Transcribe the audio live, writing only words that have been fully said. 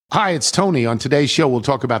Hi, it's Tony. On today's show, we'll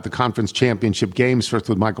talk about the conference championship games, first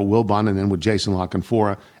with Michael Wilbon and then with Jason La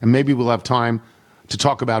Canfora. And maybe we'll have time to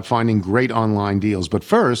talk about finding great online deals. But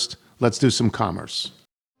first, let's do some commerce.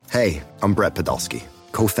 Hey, I'm Brett Podolsky,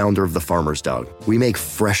 co-founder of The Farmer's Dog. We make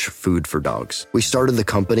fresh food for dogs. We started the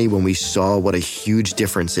company when we saw what a huge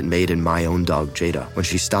difference it made in my own dog, Jada, when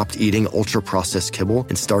she stopped eating ultra-processed kibble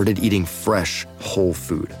and started eating fresh, whole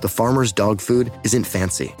food. The Farmer's Dog food isn't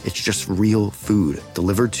fancy. It's just real food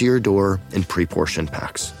delivered to your door in pre-portioned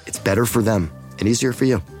packs. It's better for them and easier for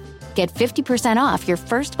you. Get 50% off your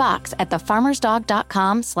first box at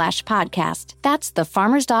thefarmersdog.com/podcast. That's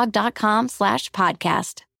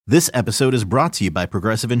thefarmersdog.com/podcast. This episode is brought to you by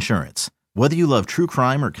Progressive Insurance. Whether you love true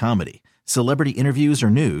crime or comedy, celebrity interviews or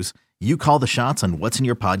news, you call the shots on what's in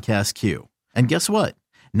your podcast queue. And guess what?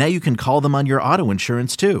 Now you can call them on your auto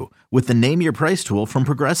insurance too with the Name Your Price tool from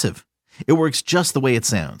Progressive. It works just the way it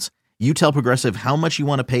sounds. You tell Progressive how much you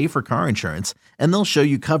want to pay for car insurance, and they'll show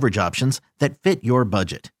you coverage options that fit your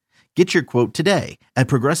budget. Get your quote today at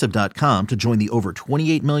Progressive.com to join the over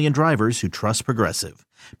 28 million drivers who trust Progressive.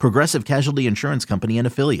 Progressive Casualty Insurance Company and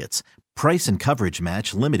Affiliates. Price and coverage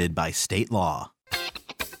match limited by state law.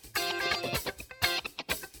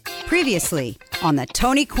 Previously on the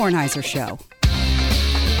Tony Kornheiser Show.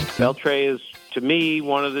 Beltre is, to me,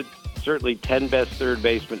 one of the certainly 10 best third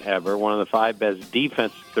basemen ever, one of the 5 best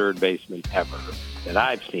defensive third basemen ever that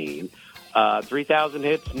I've seen. 3,000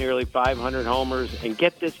 hits, nearly 500 homers. And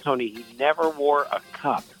get this, Tony, he never wore a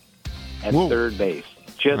cup at third base.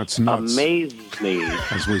 Just amazes me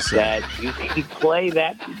that you can play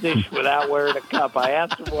that position without wearing a cup. I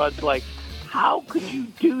asked him once, like, how could you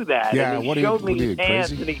do that? Yeah, and he showed me his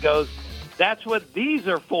hands, and he goes, that's what these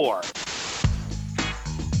are for.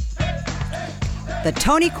 The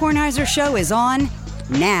Tony Kornheiser Show is on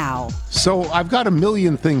now. So I've got a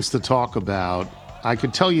million things to talk about. I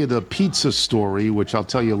could tell you the pizza story, which I'll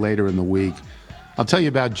tell you later in the week. I'll tell you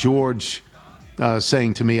about George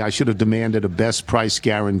saying to me I should have demanded a best price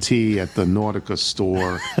guarantee at the Nautica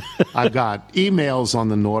store. I've got emails on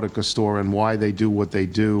the Nautica store and why they do what they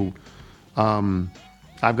do.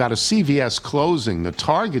 I've got a CVS closing, the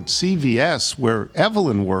Target CVS where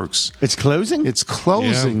Evelyn works. It's closing? It's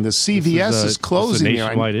closing. Yeah. The CVS is closing. It's a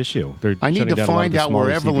nationwide issue. I need to find out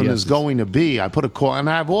where Evelyn is going to be. I put a call, and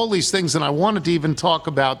I have all these things, and I wanted to even talk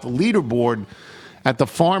about the leaderboard at the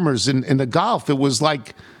Farmers in the golf. It was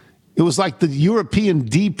like the European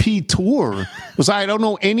DP Tour. It was I don't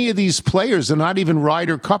know any of these players. They're not even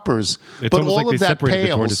Ryder Cuppers. It's but almost all like of they that separated pales.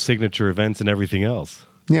 it toward signature events and everything else.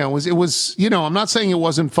 Yeah, it was. I'm not saying it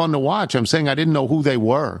wasn't fun to watch. I'm saying I didn't know who they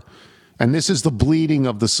were. And this is the bleeding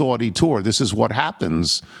of the Saudi Tour. This is what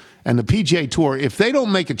happens. And the PGA Tour, if they don't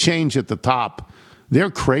make a change at the top,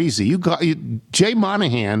 they're crazy. Jay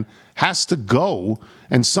Monahan has to go,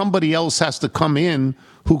 and somebody else has to come in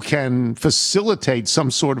who can facilitate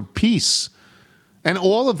some sort of peace. And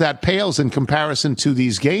all of that pales in comparison to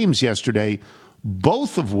these games yesterday,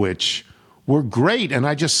 both of which were great. And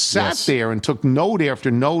I just sat there and took note after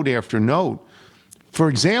note after note. For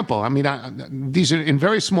example, these are in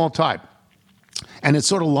very small type, and it's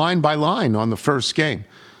sort of line by line on the first game.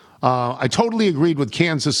 I totally agreed with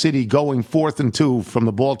Kansas City going 4th and 2 from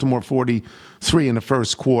the Baltimore 43 in the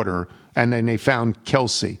first quarter, and then they found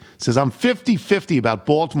Kelsey. It says, I'm 50-50 about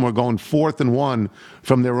Baltimore going 4th and 1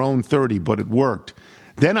 from their own 30, but it worked.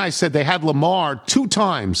 Then I said they had Lamar 2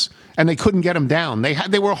 times, and they couldn't get him down.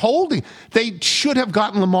 They were holding. They should have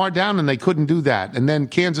gotten Lamar down, and they couldn't do that. And then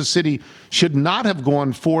Kansas City should not have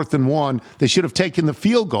gone 4th and 1. They should have taken the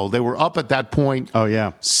field goal. They were up at that point.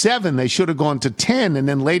 7. They should have gone to 10, and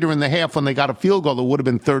then later in the half when they got a field goal, it would have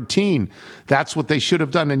been 13. That's what they should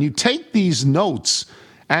have done. And you take these notes,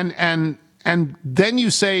 and then you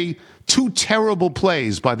say 2 terrible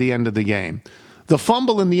plays by the end of the game. The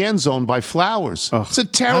fumble in the end zone by Flowers. It's a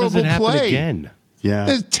terrible How does it happen play. Again? Yeah.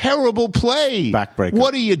 It's a terrible play. Backbreaker.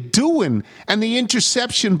 What are you doing? And the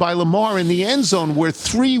interception by Lamar in the end zone where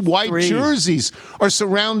 3 white jerseys are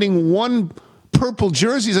surrounding 1 purple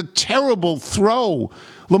jersey is a terrible throw.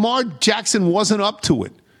 Lamar Jackson wasn't up to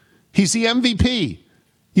it. He's the MVP.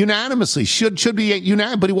 Unanimously. Should be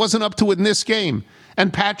unanimous, but he wasn't up to it in this game.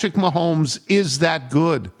 And Patrick Mahomes is that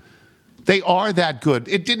good. They are that good.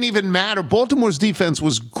 It didn't even matter. Baltimore's defense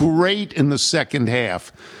was great in the second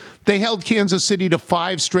half. They held Kansas City to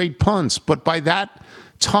 5 straight punts, but by that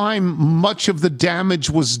time, much of the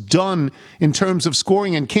damage was done in terms of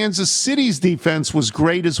scoring, and Kansas City's defense was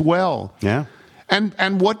great as well. Yeah.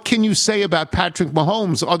 And what can you say about Patrick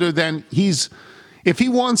Mahomes other than if he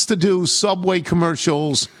wants to do Subway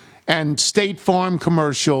commercials and State Farm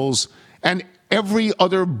commercials and every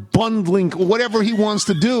other bundling, whatever he wants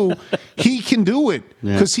to do, he can do it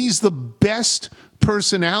because he's the best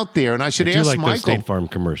person out there. And I should ask like Michael. Those State Farm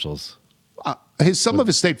commercials. Some of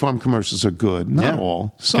his State Farm commercials are good, not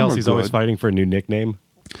all. Some Kelsey's are good. always fighting for a new nickname.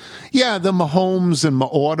 Yeah, the Mahomes and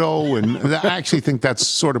Auto, and I actually think that's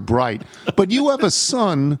sort of bright. But you have a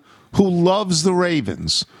son who loves the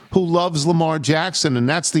Ravens, who loves Lamar Jackson, and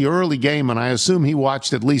that's the early game, and I assume he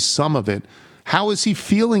watched at least some of it. How is he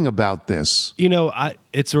feeling about this? You know,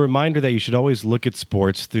 it's a reminder that you should always look at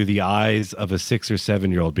sports through the eyes of a 6 or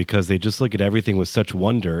 7 year old because they just look at everything with such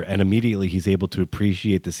wonder, and immediately he's able to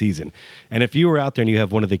appreciate the season. And if you were out there and you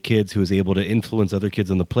have one of the kids who is able to influence other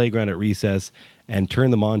kids on the playground at recess and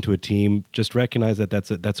turn them on to a team, just recognize that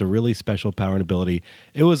that's a really special power and ability.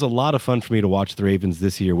 It was a lot of fun for me to watch the Ravens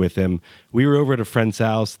this year with him. We were over at a friend's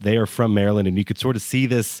house. They are from Maryland, and you could sort of see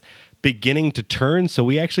this beginning to turn. So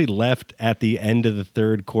we actually left at the end of the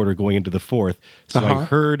third quarter going into the fourth. So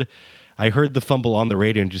I heard the fumble on the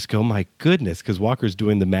radio and just go, my goodness, because Walker's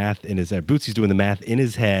doing the math in his head. Bootsy's doing the math in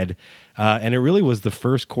his head. And it really was the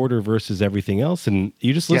first quarter versus everything else. And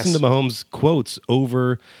you just listen to Mahomes' quotes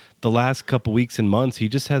over the last couple weeks and months. He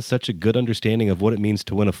just has such a good understanding of what it means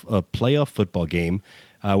to win a playoff football game.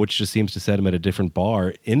 Which just seems to set him at a different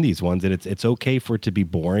bar in these ones. And it's okay for it to be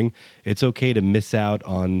boring. It's okay to miss out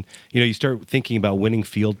on, you start thinking about winning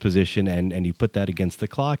field position and you put that against the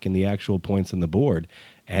clock and the actual points on the board.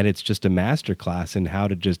 And it's just a masterclass in how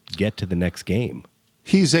to just get to the next game.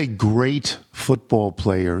 He's a great football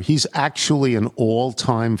player. He's actually an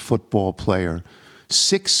all-time football player.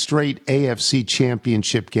 6 straight AFC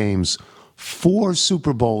championship games, 4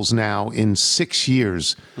 Super Bowls now in 6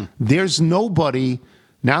 years. There's nobody.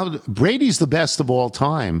 Now, Brady's the best of all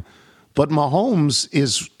time, but Mahomes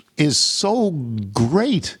is so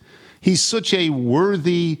great. He's such a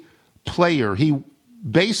worthy player. He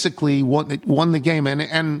basically won the game.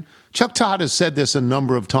 And Chuck Todd has said this a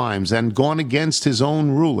number of times and gone against his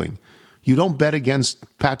own ruling. You don't bet against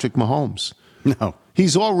Patrick Mahomes. No.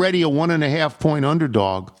 He's already a 1.5-point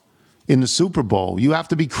underdog in the Super Bowl. You have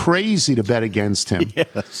to be crazy to bet against him.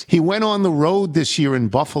 Yes. He went on the road this year in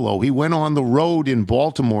Buffalo. He went on the road in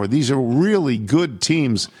Baltimore. These are really good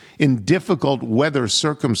teams in difficult weather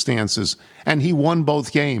circumstances, and he won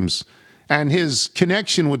both games. And his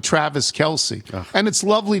connection with Travis Kelce. And it's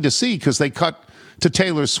lovely to see because they cut to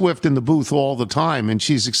Taylor Swift in the booth all the time, and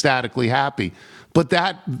she's ecstatically happy. But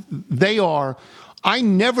I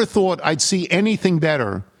never thought I'd see anything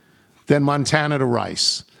better than Montana to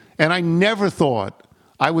Rice. And I never thought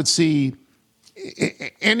I would see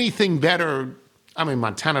anything better. I mean,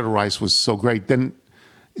 Montana to Rice was so great. Then,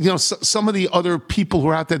 some of the other people who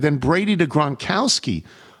are out there, then Brady to Gronkowski.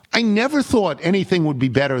 I never thought anything would be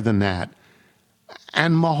better than that.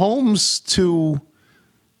 And Mahomes to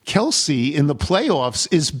Kelce in the playoffs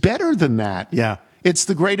is better than that. Yeah. It's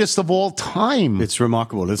the greatest of all time. It's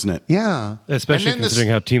remarkable, isn't it? Yeah. Especially considering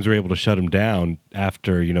how teams were able to shut him down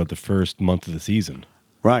after, the first month of the season.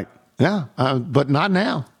 Right. Yeah, but not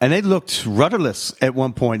now. And they looked rudderless at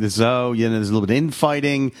one point, as though there's a little bit of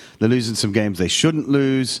infighting. They're losing some games they shouldn't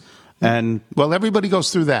lose. And well, everybody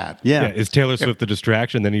goes through that. Yeah. Is Taylor Swift the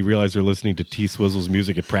distraction? Then he realized they're listening to T Swizzle's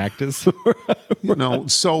music at practice.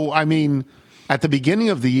 So I mean, at the beginning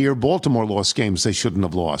of the year, Baltimore lost games they shouldn't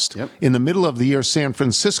have lost. Yep. In the middle of the year, San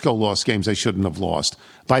Francisco lost games they shouldn't have lost.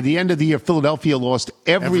 By the end of the year, Philadelphia lost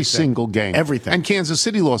every single game. Everything. And Kansas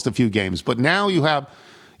City lost a few games. But now you have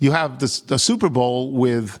the Super Bowl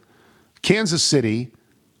with Kansas City,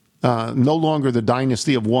 no longer the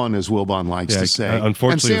dynasty of one, as Wilbon likes to say.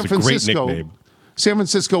 Unfortunately, and it's a great nickname. San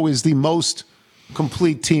Francisco is the most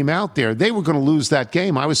complete team out there. They were going to lose that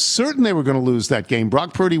game. I was certain they were going to lose that game.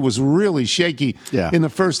 Brock Purdy was really shaky in the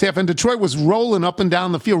first half, and Detroit was rolling up and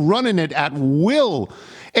down the field, running it at will.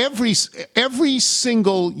 Every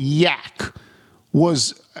single yak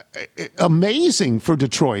was amazing for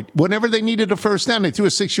Detroit. Whenever they needed a first down, they threw a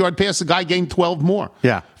 6-yard pass. The guy gained 12 more.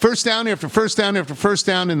 Yeah. First down after first down after first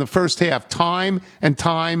down in the first half, time and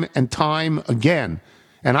time and time again.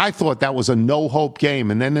 And I thought that was a no-hope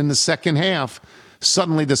game. And then in the second half,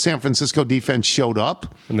 suddenly the San Francisco defense showed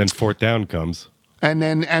up. And then fourth down comes.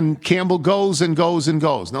 And Campbell goes and goes and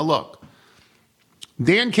goes. Now, look,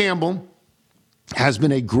 Dan Campbell has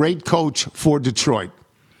been a great coach for Detroit.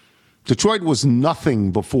 Detroit was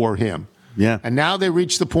nothing before him. Yeah. And now they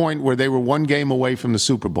reached the point where they were one game away from the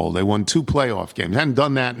Super Bowl. They won 2 playoff games. Hadn't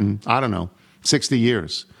done that in, 60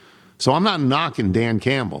 years. So I'm not knocking Dan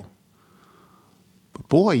Campbell. But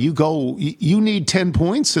boy, you need 10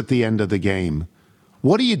 points at the end of the game.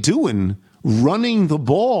 What are you doing running the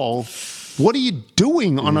ball? What are you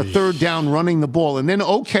doing on a third down running the ball? And then,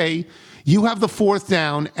 okay, You have the fourth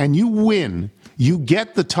down and you win. You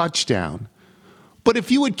get the touchdown. But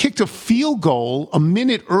if you had kicked a field goal a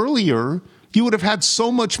minute earlier, you would have had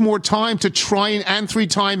so much more time to try and 3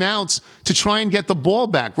 timeouts to try and get the ball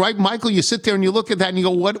back, right? Michael, you sit there and you look at that and you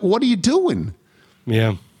go, what are you doing?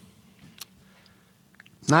 Yeah.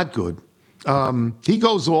 Not good. He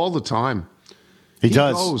goes all the time. He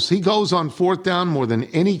does. He goes on fourth down more than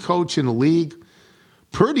any coach in the league.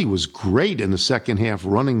 Purdy was great in the second half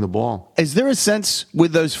running the ball. Is there a sense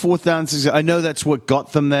with those fourth downs? I know that's what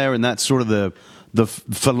got them there, and that's sort of the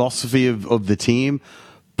philosophy of the team.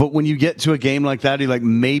 But when you get to a game like that, you're like,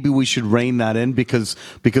 maybe we should rein that in because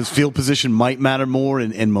field position might matter more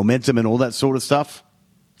and momentum and all that sort of stuff.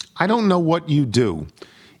 I don't know what you do.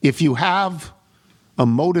 If you have a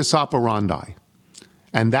modus operandi,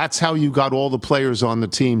 and that's how you got all the players on the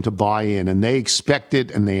team to buy in, and they expect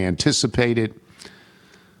it and they anticipate it,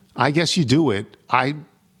 I guess you do it. I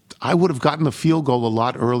would have gotten the field goal a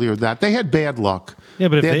lot earlier. That they had bad luck. Yeah,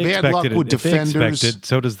 but if they they had bad luck expected with it, if they defenders. expect it,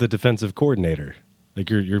 so does the defensive coordinator. Like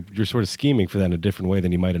you're sort of scheming for that in a different way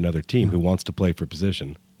than you might another team who wants to play for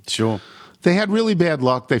position. Sure. They had really bad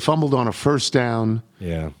luck. They fumbled on a first down.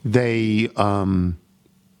 Yeah. They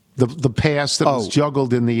the pass that was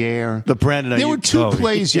juggled in the air. The Brandon. There were 2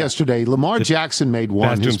 plays yesterday. Lamar Jackson made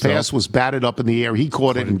one. His pass was batted up in the air. He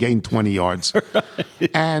caught it and gained 20 yards.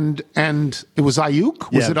 and it was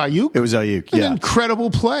Ayuk. Was it Ayuk? It was Ayuk. An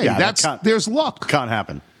incredible play. Yeah, there's luck. Can't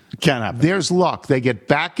happen. Can't happen. There's luck. They get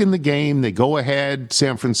back in the game. They go ahead.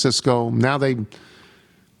 San Francisco. Now they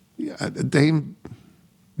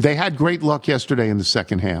had great luck yesterday in the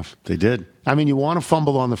second half. They did. I mean, you want to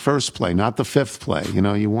fumble on the first play, not the fifth play.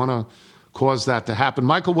 You want to cause that to happen.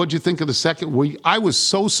 Michael, what did you think of the second? I was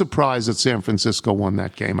so surprised that San Francisco won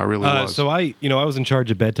that game. I really was. So I was in charge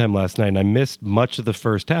of bedtime last night, and I missed much of the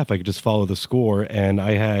first half. I could just follow the score, and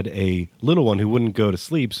I had a little one who wouldn't go to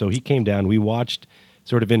sleep, so he came down. We watched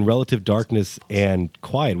sort of in relative darkness and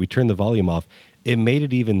quiet. We turned the volume off. It made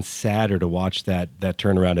it even sadder to watch that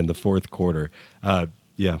turnaround in the fourth quarter.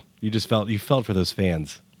 Yeah, you felt for those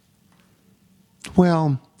fans.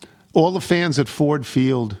 Well, all the fans at Ford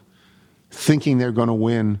Field thinking they're going to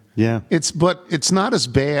win. Yeah. But it's not as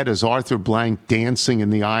bad as Arthur Blank dancing in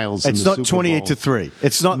the aisles. It's not 28-3.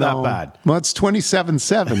 It's not that bad. Well, it's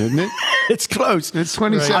 27-7, isn't it? It's close. It's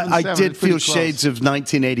 27-7. I did feel shades of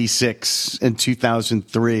 1986 and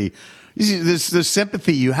 2003. There's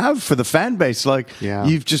sympathy you have for the fan base. Like,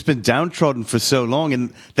 you've just been downtrodden for so long,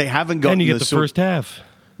 and they haven't gotten and you get the first half.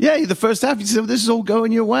 Yeah, the first half, you said, this is all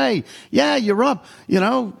going your way. Yeah, you're up.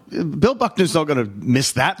 Bill Buckner's not going to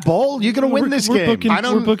miss that ball. You're going to win this game.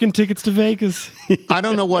 We're booking tickets to Vegas. I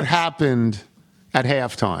don't know what happened at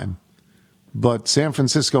halftime, but San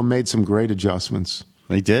Francisco made some great adjustments.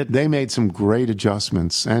 They did. They made some great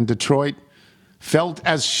adjustments, and Detroit felt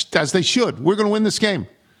as they should. We're going to win this game.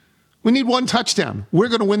 We need one touchdown. We're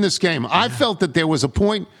going to win this game. I felt that there was a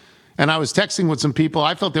point. And I was texting with some people.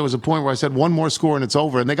 I felt there was a point where I said one more score and it's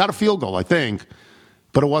over. And they got a field goal, I think.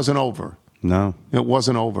 But it wasn't over. No. It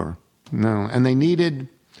wasn't over. No. And they needed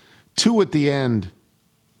 2 at the end.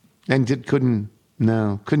 And couldn't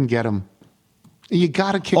get them. You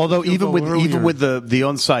got to kick. Although even with the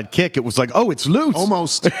onside kick, it was like, it's loose.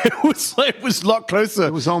 Almost. it was a lot closer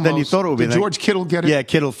than you thought it would be. Did George Kittle get it? Yeah,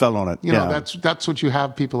 Kittle fell on it. That's what you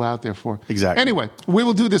have people out there for. Exactly. Anyway, we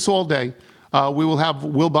will do this all day. We will have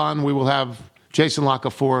Wilbon, we will have Jason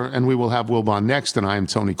Lockefour, and we will have Wilbon next, and I am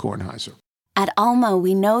Tony Kornheiser. At Alma,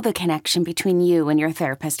 we know the connection between you and your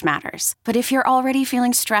therapist matters. But if you're already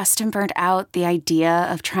feeling stressed and burnt out, the idea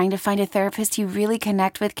of trying to find a therapist you really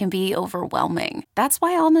connect with can be overwhelming. That's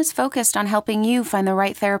why Alma's focused on helping you find the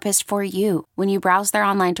right therapist for you. When you browse their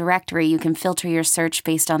online directory, you can filter your search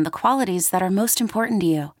based on the qualities that are most important to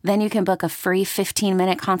you. Then you can book a free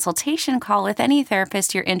 15-minute consultation call with any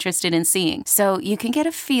therapist you're interested in seeing, so you can get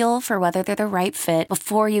a feel for whether they're the right fit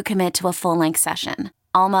before you commit to a full-length session.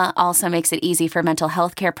 Alma also makes it easy for mental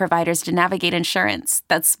health care providers to navigate insurance.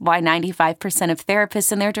 That's why 95% of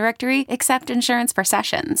therapists in their directory accept insurance for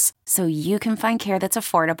sessions, so you can find care that's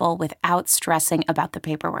affordable without stressing about the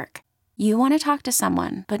paperwork. You want to talk to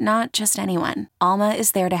someone, but not just anyone. Alma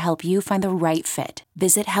is there to help you find the right fit.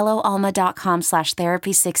 Visit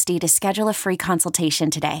helloalma.com/therapy60 to schedule a free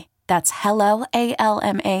consultation today. That's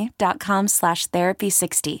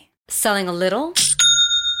helloalma.com/therapy60. Selling a little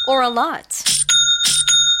or a lot?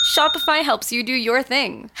 Shopify helps you do your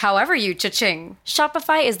thing, however you cha-ching.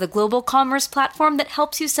 Shopify is the global commerce platform that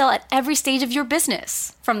helps you sell at every stage of your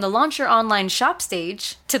business. From the launch your online shop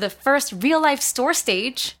stage, to the first real-life store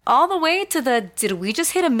stage, all the way to the did we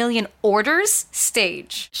just hit 1 million orders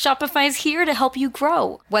stage. Shopify's here to help you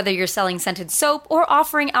grow. Whether you're selling scented soap or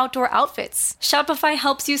offering outdoor outfits, Shopify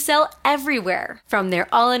helps you sell everywhere. From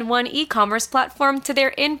their all-in-one e-commerce platform to their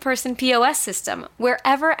in-person POS system,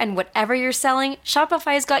 wherever and whatever you're selling,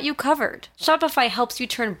 Shopify's got you covered. Shopify helps you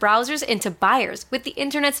turn browsers into buyers with the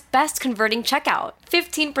internet's best converting checkout.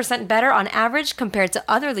 15% better on average compared to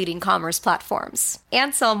other leading commerce platforms.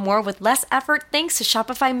 And sell more with less effort thanks to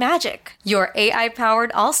Shopify Magic, your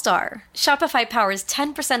AI-powered all-star. Shopify powers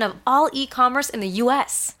 10% of all e-commerce in the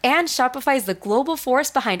US. And Shopify is the global force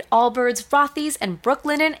behind Allbirds, Rothy's, and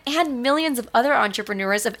Brooklinen, and millions of other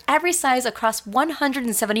entrepreneurs of every size across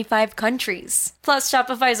 175 countries. Plus,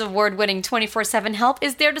 Shopify's award-winning 24/7 help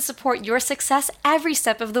is there to support your success every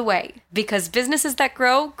step of the way. Because businesses that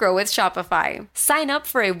grow, grow with Shopify. Sign up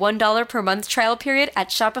for a $1 per month trial period at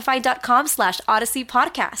shopify.com/Odyssey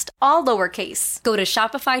Podcast, all lowercase. Go to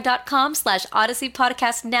shopify.com/Odyssey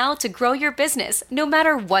Podcast now to grow your business, no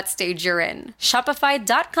matter what stage you're in.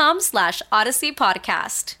 Shopify.com/Odyssey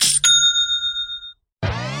Podcast.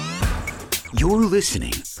 You're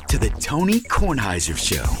listening to the Tony Kornheiser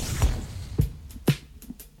Show.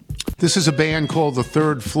 This is a band called The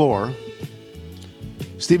Third Floor.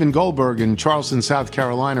 Stephen Goldberg in Charleston, South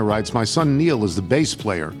Carolina writes, my son Neil is the bass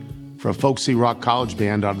player for a folksy rock college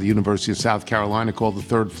band out of the University of South Carolina called The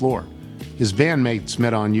Third Floor. His bandmates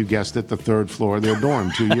met on, you guessed it, the third floor of their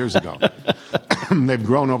dorm 2 years ago. They've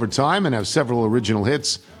grown over time and have several original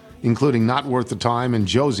hits, including Not Worth the Time and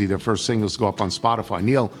Josie, their first singles to go up on Spotify.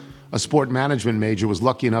 Neil, a sport management major, was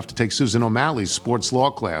lucky enough to take Susan O'Malley's sports law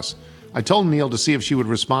class. I told Neil to see if she would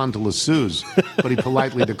respond to LeSuze, but he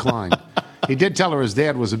politely declined. He did tell her his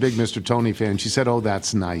dad was a big Mr. Tony fan. She said, oh,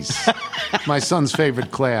 that's nice. My son's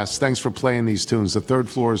favorite class. Thanks for playing these tunes. The Third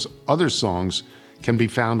Floor's other songs can be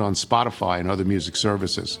found on Spotify and other music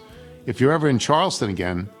services. If you're ever in Charleston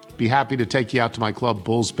again, be happy to take you out to my club,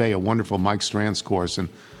 Bulls Bay, a wonderful Mike Strantz course. And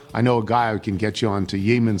I know a guy who can get you on to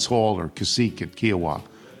Yeaman's Hall or Cacique at Kiowa.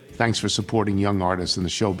 Thanks for supporting young artists and the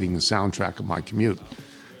show being the soundtrack of my commute.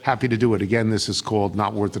 Happy to do it again. This is called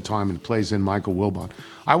Not Worth the Time and plays in Michael Wilbon.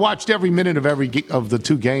 I watched every minute of the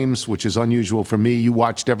two games, which is unusual for me. You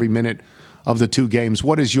watched every minute of the two games.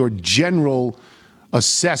 What is your general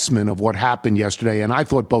assessment of what happened yesterday? And I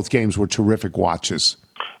thought both games were terrific watches.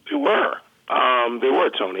 They were. They were,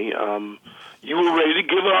 Tony. You were ready to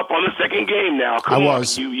give up on the second game now. Come I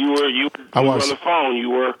was. On. You were on the phone. You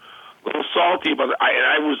were a little salty about it.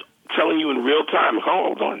 I was telling you in real time,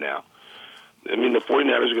 hold on now. I mean, the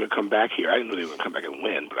 49ers are going to come back here. I didn't know they were going to come back and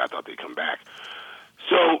win, but I thought they'd come back.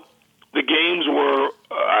 So the games were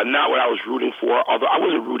not what I was rooting for, although I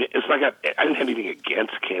wasn't rooting. It's like I didn't have anything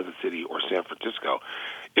against Kansas City or San Francisco.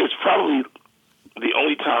 It's probably the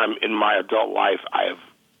only time in my adult life I have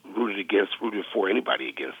rooted for anybody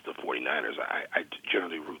against the 49ers. I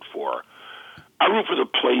generally root for the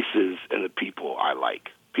places and the people I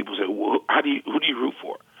like. People say, well, who do you root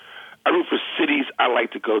for? I root for cities I like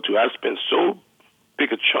to go to. I've spent so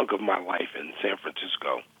big a chunk of my life in San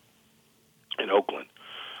Francisco and Oakland.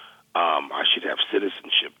 I should have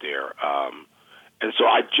citizenship there. And so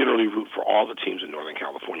I generally root for all the teams in Northern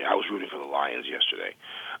California. I was rooting for the Lions yesterday.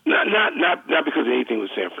 Not because of anything with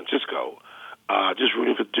San Francisco, just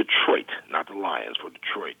rooting for Detroit, not the Lions, for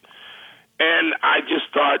Detroit. And I just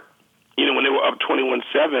thought, when they were up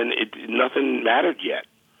 21-7, nothing mattered yet.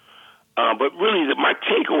 But really, my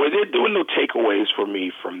takeaway, there were no takeaways for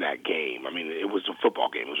me from that game. I mean, it was a football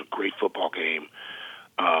game. It was a great football game.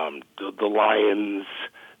 The Lions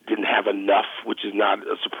didn't have enough, which is not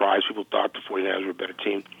a surprise. People thought the 49ers were a better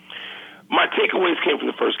team. My takeaways came from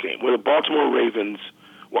the first game, where the Baltimore Ravens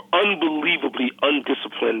were unbelievably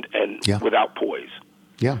undisciplined and without poise.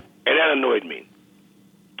 Yeah. And that annoyed me.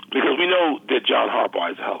 Because we know that John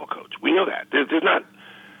Harbaugh is a hell of a coach. We know that. There's not...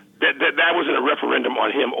 That wasn't a referendum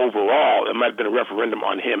on him overall. It might have been a referendum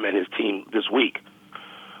on him and his team this week.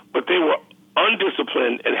 But they were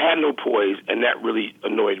undisciplined and had no poise, and that really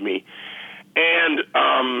annoyed me. And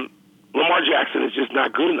Lamar Jackson is just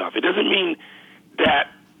not good enough. It doesn't mean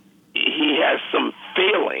that he has some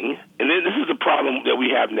failing. And this is the problem that we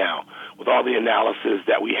have now with all the analysis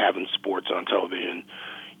that we have in sports on television,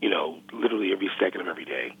 literally every second of every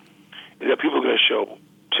day, is that people are going to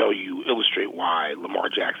illustrate why Lamar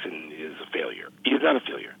Jackson is a failure. He's not a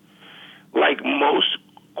failure. Like most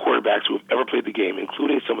quarterbacks who have ever played the game,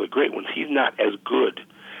 including some of the great ones, he's not as good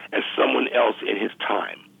as someone else in his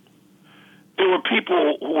time. there were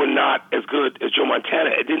people who were not as good as Joe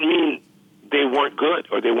Montana. It didn't mean they weren't good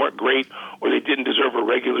or they weren't great or they didn't deserve a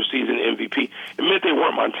regular season MVP. It meant they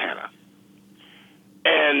weren't Montana.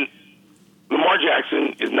 And Lamar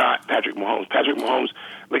Jackson is not Patrick Mahomes. Patrick Mahomes,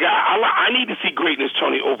 like I need to see greatness,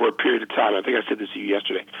 Tony, over a period of time. I think I said this to you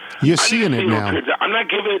yesterday. You're seeing it now. I'm not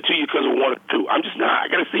giving it to you because of 1 or 2. I'm just not. I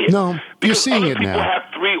got to see it. No, you're seeing it now. People have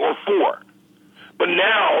 3 or 4. But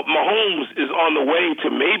now Mahomes is on the way to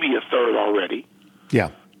maybe a third already.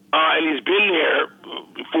 Yeah. And he's been there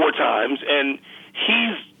 4 times, and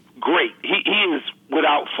he's great. He is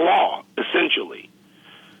without flaw, essentially.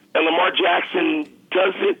 And Lamar Jackson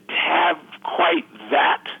doesn't have quite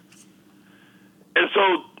that. And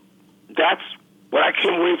so that's what I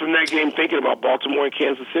came away from that game thinking about Baltimore and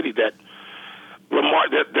Kansas City, that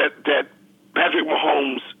that Patrick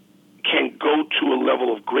Mahomes can go to a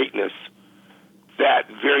level of greatness that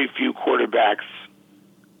very few quarterbacks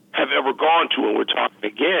have ever gone to. And we're talking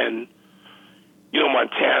again,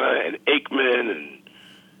 Montana and Aikman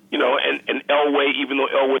and Elway, even though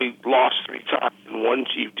Elway lost 3 times and one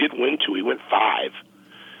he did win 2, he went 5.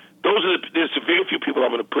 There's very few people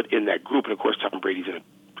I'm going to put in that group, and of course Tom Brady's in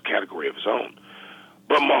a category of his own.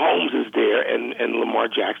 But Mahomes is there, and Lamar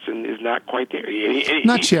Jackson is not quite there.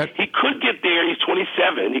 Not yet. He could get there. He's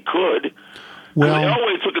 27. He could. Well,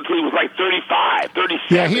 Elway took it until he was like 35, 37.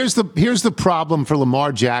 Yeah, here's the problem for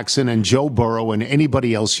Lamar Jackson and Joe Burrow and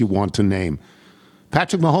anybody else you want to name.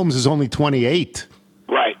 Patrick Mahomes is only 28.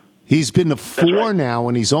 Right. He's been to 4 now,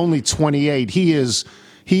 and he's only 28. He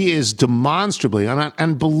is demonstrably,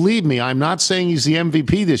 and believe me, I'm not saying he's the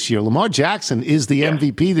MVP this year. Lamar Jackson is the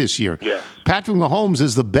MVP this year. Yeah. Patrick Mahomes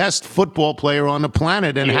is the best football player on the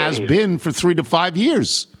planet and has been for 3 to 5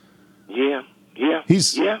 years. Yeah.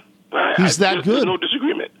 He's that good. There's no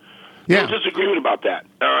disagreement. Yeah. No disagreement about that.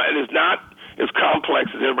 And it's not as complex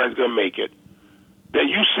as everybody's going to make it. That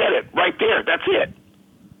you said it right there. That's it.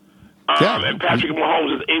 And Patrick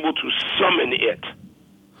Mahomes is able to summon it.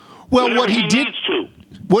 Well, what he did, needs to.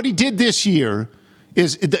 What he did this year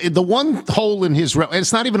is the one hole in his resume.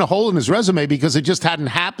 It's not even a hole in his resume because it just hadn't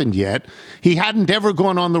happened yet. He hadn't ever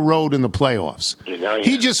gone on the road in the playoffs.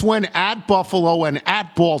 He just went at Buffalo and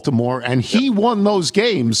at Baltimore, and he won those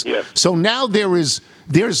games. Yep. So now there's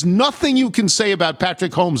nothing you can say about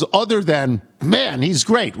Patrick Mahomes other than, man, he's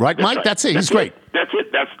great, right, Mike? Right. That's it. He's great. That's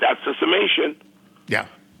it. That's the summation. Yeah.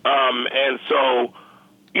 And so,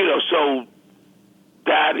 so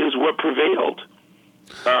that is what prevailed.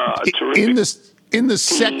 In the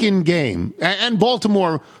second game, and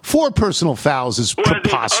Baltimore, 4 personal fouls is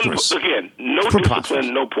preposterous. Again, no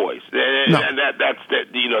discipline, no poise. And that's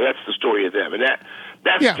the story of them, and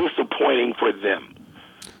that's disappointing for them.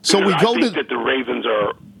 So because we go I think that the Ravens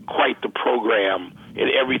are quite the program in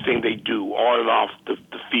everything they do, on and off the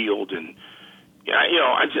field, and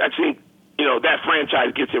I think that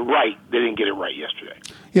franchise gets it right. They didn't get it right yesterday.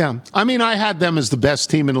 Yeah. I mean, I had them as the best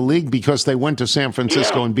team in the league because they went to San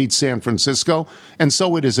Francisco and beat San Francisco. And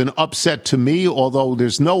so it is an upset to me, although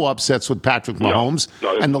there's no upsets with Patrick Mahomes.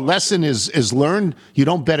 No, and the lesson is learned. You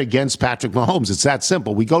don't bet against Patrick Mahomes. It's that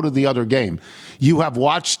simple. We go to the other game. You have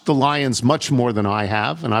watched the Lions much more than I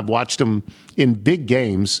have, and I've watched them in big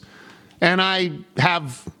games. And I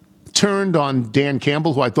have turned on Dan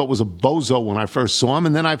Campbell, who I thought was a bozo when I first saw him.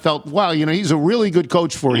 And then I felt, wow, he's a really good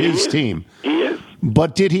coach for his team. He is.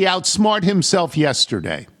 But did he outsmart himself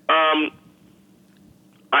yesterday?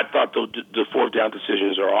 I thought the 4th down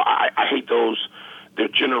decisions are all, I hate those. They're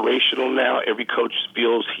generational now. Every coach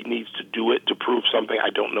feels he needs to do it to prove something. I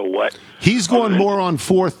don't know what. He's going more on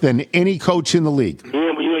 4th than any coach in the league.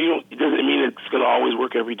 Yeah, but it doesn't mean it's going to always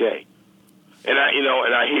work every day. And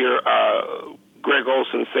I hear Greg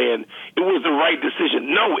Olsen saying it was the right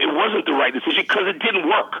decision. No, it wasn't the right decision because it didn't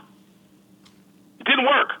work. It didn't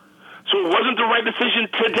work. So it wasn't the right decision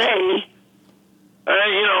today.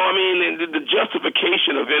 The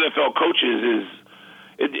justification of NFL coaches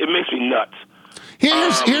it makes me nuts.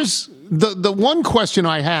 Here's the one question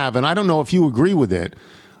I have, and I don't know if you agree with it.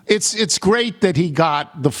 It's great that he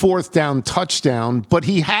got the 4th down touchdown, but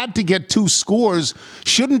he had to get 2 scores.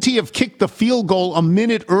 Shouldn't he have kicked the field goal a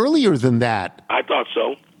minute earlier than that? I thought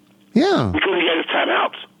so. Yeah. Because he had his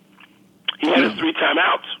timeouts. He had his 3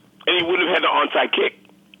 timeouts, and he wouldn't have had the onside kick.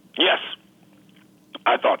 Yes.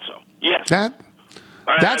 I thought so. Yes.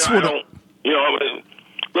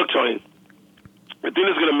 Look, Tony, the thing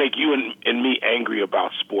that's going to make you and me angry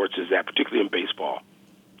about sports is that, particularly in baseball,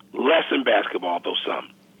 less in basketball, though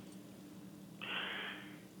some,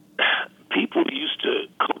 people used to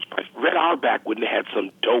coach. Red Auerbach wouldn't have had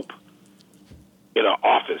some dope in an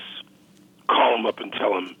office call him up and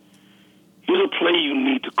tell him, here's a play you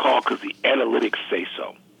need to call because the analytics say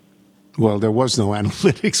so. Well, there was no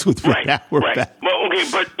analytics with Red Auerbach. Right. Well, okay,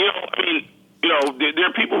 but, there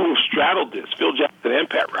are people who have straddled this. Phil Jackson and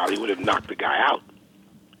Pat Riley would have knocked the guy out.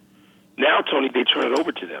 Now, Tony, they turn it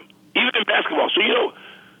over to them. Even in basketball.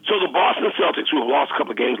 So the Boston Celtics, who have lost a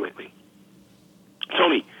couple of games lately,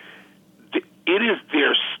 Tony, it is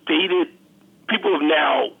their stated, people have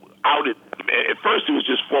now outed, at first it was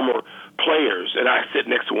just former players, and I sit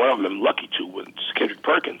next to one of them, I'm lucky to, was Kendrick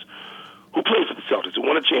Perkins, who played for the Celtics and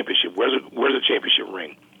won a championship. Where's the championship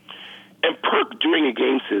ring? And Perk, during a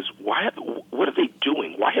game, says, what are they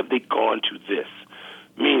doing? Why have they gone to this?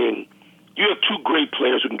 Meaning, you have two great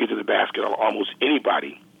players who can get to the basket on almost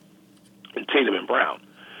anybody, in Tatum and Brown.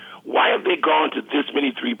 Why have they gone to this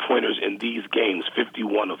many three-pointers in these games,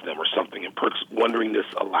 51 of them or something? And Perk's wondering this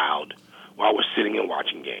aloud while we're sitting and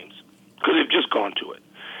watching games because they've just gone to it.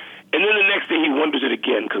 And then the next day he wonders it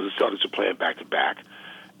again because the Celtics are playing back-to-back.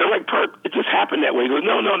 And I'm like, Perk, it just happened that way. He goes,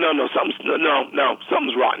 no,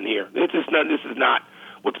 something's rotten here. This is not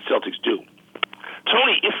what the Celtics do.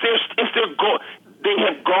 Tony, if they're going, they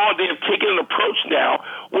have taken an approach now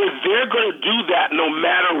where they're going to do that no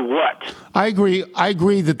matter what. I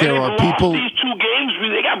agree that there are people. These two games,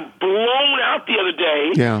 they got blown out the other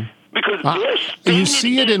day. Yeah. Because you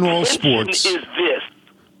see it in all sports. Is this?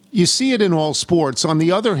 You see it in all sports. On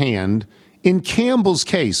the other hand, in Campbell's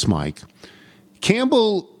case, Mike,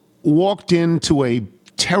 Campbell walked into a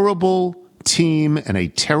terrible team and a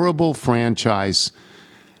terrible franchise,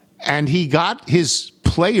 and he got his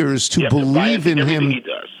players to believe in him he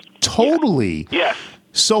does. Totally. Yes.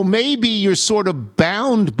 So maybe you're sort of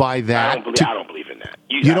bound by that. I don't believe in that.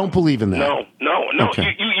 You don't believe in that? No.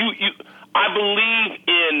 Okay. I believe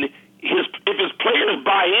in if his players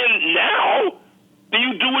buy in now, then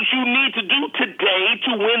you do what you need to do today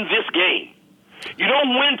to win this game. You don't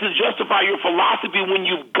win to justify your philosophy when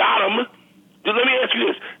you've got them. Let me ask you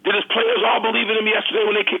this. Did his players all believe in him yesterday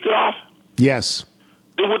when they kicked it off? Yes.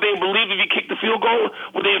 Then would they believe if he kicked the field goal?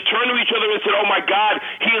 Would they have turned to each other and said, oh, my God,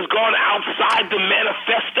 he has gone outside the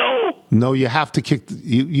manifesto? No, you have to kick.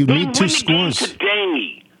 You need two scores.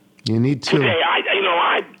 Today. You need two. Today,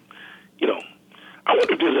 I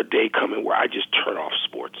wonder if there's a day coming where I just turn off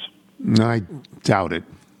sports. I doubt it.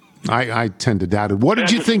 I tend to doubt it. What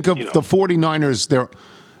did you think of the 49ers?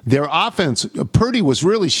 Their offense, Purdy was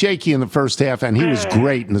really shaky in the first half, and he was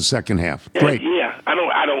great in the second half. Great. Yeah, I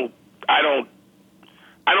don't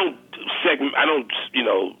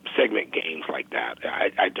segment games like that.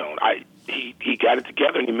 I don't. He got it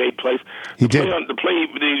together and he made plays. He did. The play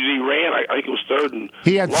he ran, I think it was third and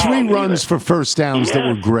he had three runs for first downs that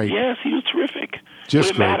were great. Yes, he was terrific.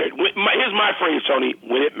 Just when it great. mattered. Here's my phrase, Tony.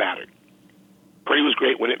 When it mattered. Purdy was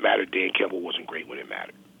great when it mattered. Dan Campbell wasn't great when it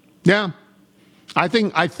mattered. Yeah, I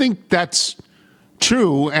think that's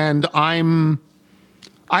true, and I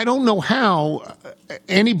don't know how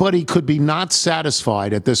anybody could be not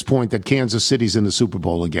satisfied at this point that Kansas City's in the Super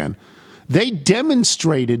Bowl again. They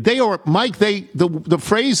demonstrated the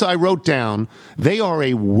phrase I wrote down, they are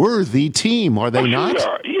a worthy team, are they not?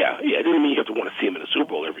 Yeah. It doesn't mean you have to want to see them in the Super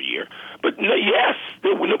Bowl every year. But yes,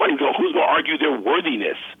 who's going to argue their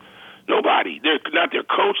worthiness? Nobody. They're not their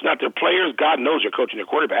coach, not their players. God knows they're coaching their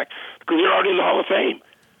quarterback because they're already in the Hall of Fame.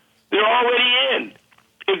 They're already in.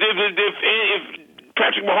 If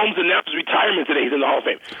Patrick Mahomes announced retirement today, he's in the Hall of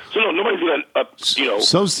Fame. So no, nobody's going to,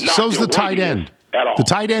 So's the tight end. At all. The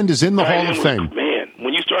tight end is in the Hall of Fame. Man,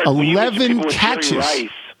 when you start 11 catches. Rice,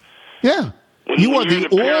 yeah. You are the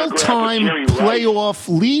all-time playoff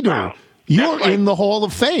leader. Wow. You're in the Hall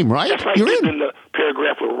of Fame, right? That's like You're in the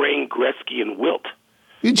paragraph with Wayne Gretzky and Wilt.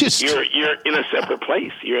 You're in a separate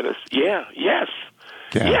place. You're in a yes.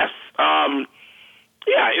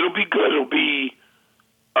 It'll be good. It'll be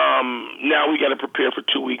now we got to prepare for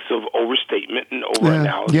 2 weeks of overstatement and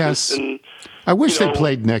overanalysis. Yes. And, I wish they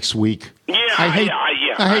played next week. Yeah, I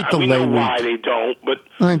hate the we lay know week. why they don't, but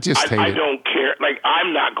I just hate it. I don't care. Like,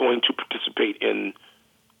 I'm not going to participate in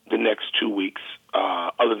the next 2 weeks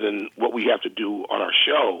other than what we have to do on our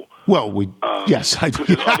show. Well, we have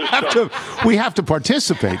to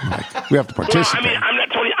participate, Mike. We have to participate. Well, I'm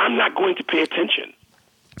not, Tony. I'm not going to pay attention.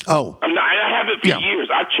 Oh, I'm not. I haven't for years.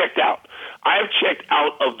 I've checked out. I have checked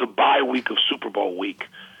out of the bye week of Super Bowl week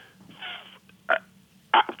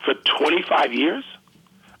for 25 years.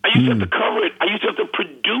 I used to have to cover it. I used to have to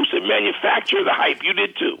produce and manufacture the hype. You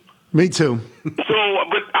did too. Me too.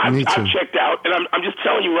 But I've checked out, and I'm just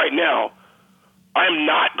telling you right now, I'm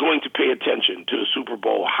not going to pay attention to the Super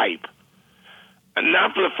Bowl hype. And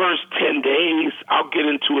not for the first 10 days. I'll get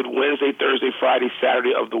into it Wednesday, Thursday, Friday,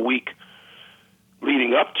 Saturday of the week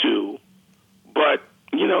leading up to. But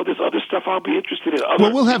There's other stuff I'll be interested in.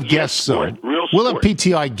 Well, we'll have guests, though. We'll have sport.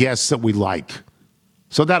 PTI guests that we like.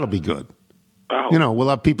 So that'll be good. We'll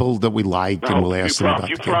have people that we like, and we'll ask them about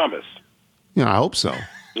You the game. promise. I hope so.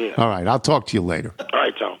 Yeah. All right, I'll talk to you later. All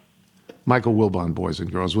right, Tom. Michael Wilbon, boys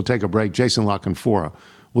and girls. We'll take a break. Jason La Canfora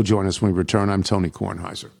will join us when we return. I'm Tony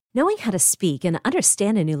Kornheiser. Knowing how to speak and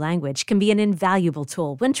understand a new language can be an invaluable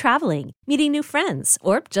tool when traveling, meeting new friends,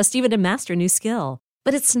 or just even to master a new skill.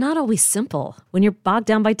 But it's not always simple when you're bogged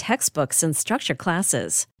down by textbooks and structured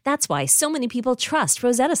classes. That's why so many people trust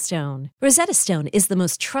Rosetta Stone. Rosetta Stone is the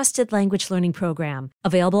most trusted language learning program,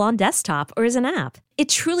 available on desktop or as an app. It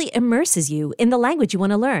truly immerses you in the language you want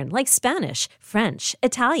to learn, like Spanish, French,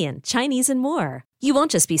 Italian, Chinese, and more. You won't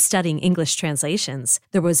just be studying English translations.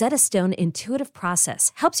 The Rosetta Stone intuitive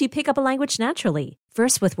process helps you pick up a language naturally,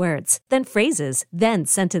 first with words, then phrases, then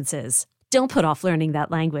sentences. Don't put off learning that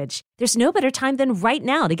language. There's no better time than right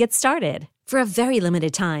now to get started. For a very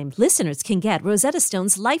limited time, listeners can get Rosetta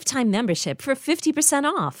Stone's lifetime membership for 50%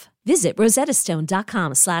 off. Visit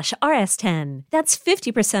rosettastone.com/rs10. That's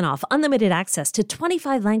 50% off unlimited access to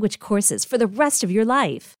 25 language courses for the rest of your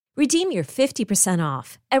life. Redeem your 50%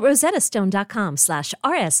 off at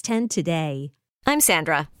rosettastone.com/rs10 today. I'm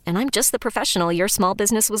Sandra, and I'm just the professional your small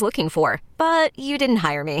business was looking for. But you didn't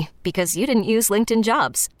hire me because you didn't use LinkedIn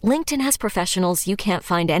Jobs. LinkedIn has professionals you can't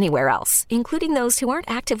find anywhere else, including those who aren't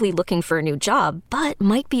actively looking for a new job, but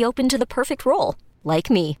might be open to the perfect role, like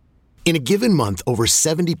me. In a given month, over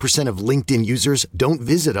 70% of LinkedIn users don't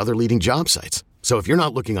visit other leading job sites. So if you're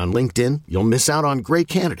not looking on LinkedIn, you'll miss out on great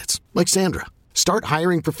candidates, like Sandra. Start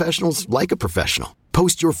hiring professionals like a professional.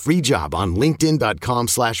 Post your free job on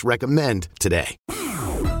linkedin.com/recommend today.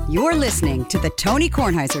 You're listening to the Tony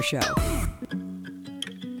Kornheiser Show.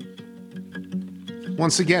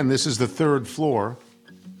 Once again, this is the third floor.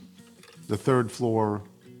 The third floor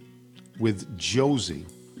with Josie.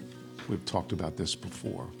 We've talked about this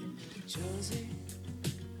before.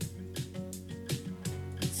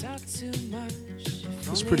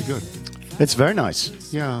 It's pretty good. It's very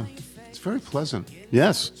nice. Yeah. It's very pleasant.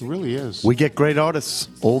 Yes. It really is. We get great artists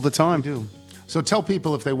all the time. We do. So tell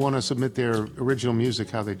people if they want to submit their original music,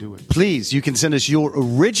 how they do it. Please, you can send us your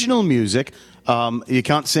original music. You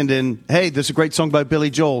can't send in, hey, there's a great song by Billy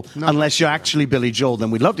Joel, unless you're actually Billy Joel. Then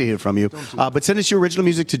we'd love to hear from you. But send us your original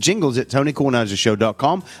music to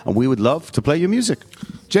jingles@TonyKornheiserShow.com, and we would love to play your music.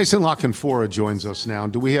 Jason La Canfora joins us now.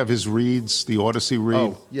 Do we have his reads, the Odyssey read?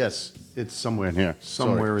 Oh, yes. It's somewhere in here.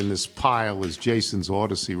 Somewhere in this pile is Jason's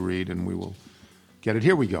Odyssey read, and we will get it.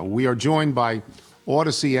 Here we go. We are joined by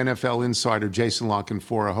Odyssey NFL insider Jason La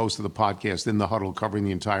Canfora, host of the podcast In the Huddle, covering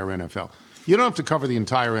the entire NFL. You don't have to cover the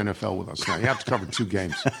entire NFL with us now. You have to cover 2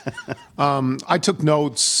 games. I took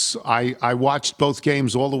notes. I watched both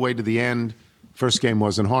games all the way to the end. First game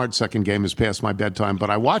wasn't hard. Second game is past my bedtime. But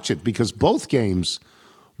I watch it because both games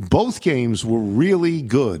were really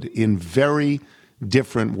good in very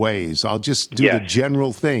different ways. I'll just do the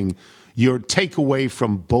general thing. Your takeaway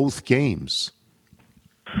from both games.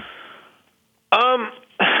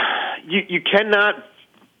 You cannot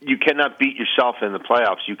beat yourself in the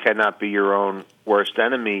playoffs. You cannot be your own worst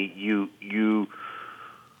enemy. You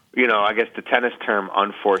know, I guess the tennis term,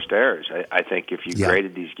 unforced errors. I think if you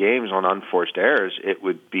graded these games on unforced errors, it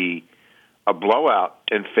would be a blowout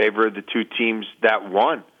in favor of the 2 teams that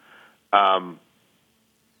won.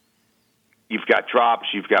 You've got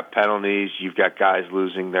drops, you've got penalties, you've got guys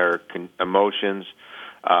losing their emotions.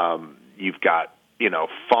 You've got,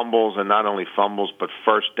 fumbles, and not only fumbles, but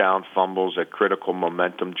first down fumbles at critical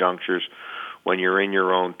momentum junctures when you're in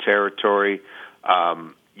your own territory.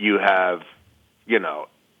 You have,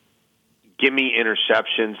 gimme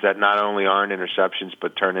interceptions that not only aren't interceptions,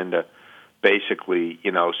 but turn into basically,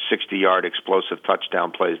 60-yard explosive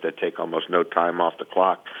touchdown plays that take almost no time off the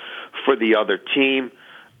clock for the other team.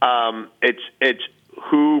 It's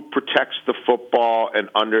who protects the football and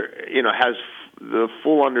has the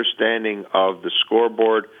full understanding of the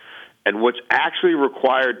scoreboard and what's actually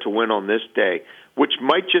required to win on this day, which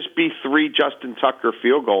might just be 3 Justin Tucker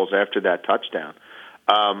field goals after that touchdown.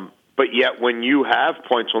 But yet when you have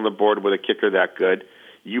points on the board with a kicker that good,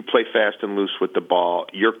 you play fast and loose with the ball.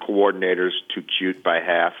 Your coordinator's too cute by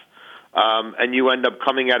half. And you end up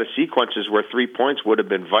coming out of sequences where 3 points would have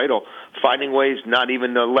been vital, finding ways not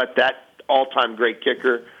even to let that all-time great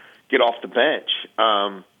kicker get off the bench.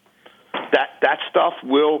 That stuff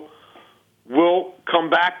will come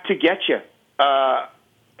back to get you.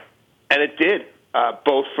 And it did,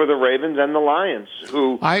 both for the Ravens and the Lions,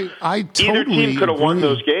 who I totally either team could have won agree.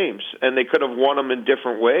 those games, and they could have won them in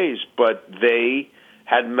different ways, but they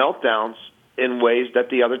had meltdowns in ways that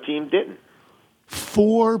the other team didn't.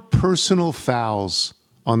 4 personal fouls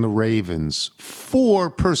on the Ravens, 4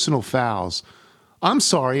 personal fouls. I'm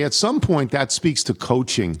sorry, at some point that speaks to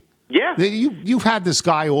coaching. Yeah. You've had this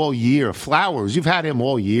guy all year. Flowers, you've had him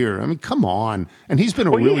all year. I mean, come on. And he's been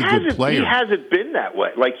a really good player. He hasn't been that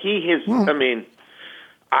way. Like,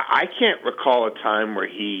 I can't recall a time where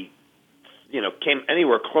he, came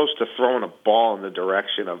anywhere close to throwing a ball in the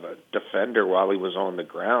direction of a defender while he was on the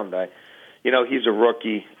ground. He's a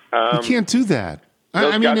rookie. You can't do that.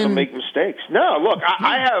 Those guys will make mistakes. No, look,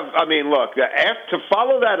 to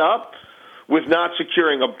follow that up with not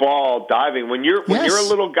securing a ball, diving, when you're a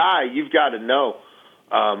little guy, you've got to know.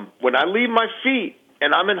 When I leave my feet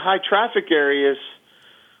and I'm in high traffic areas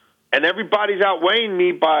and everybody's outweighing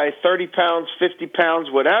me by 30 pounds, 50 pounds,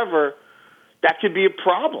 whatever, that could be a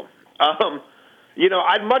problem.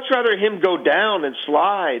 I'd much rather him go down and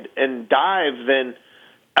slide and dive than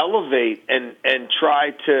elevate and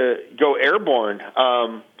try to go airborne.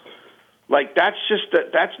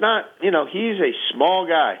 That's not, he's a small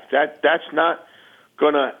guy. That's not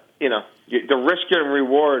gonna, the risk and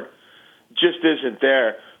reward just isn't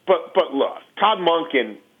there. But look, Todd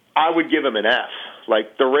Monken, I would give him an F.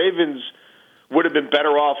 Like, the Ravens would have been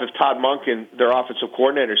better off if Todd Monken, their offensive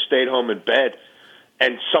coordinator, stayed home in bed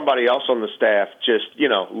and somebody else on the staff just,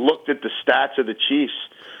 looked at the stats of the Chiefs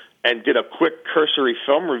and did a quick cursory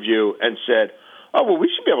film review and said, oh, well, we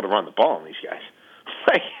should be able to run the ball on these guys.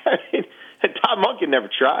 And Todd Monken never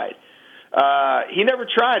tried. He never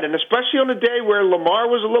tried, and especially on a day where Lamar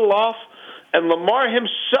was a little off and Lamar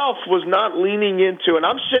himself was not leaning into, and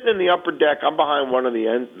I'm sitting in the upper deck, I'm behind one of the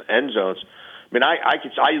end zones. I mean,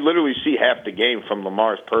 I literally see half the game from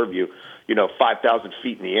Lamar's purview, 5,000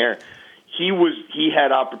 feet in the air. He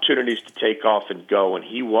had opportunities to take off and go, and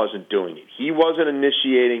he wasn't doing it. He wasn't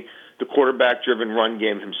initiating the quarterback-driven run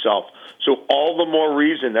game himself. So all the more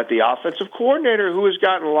reason that the offensive coordinator, who has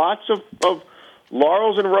gotten lots of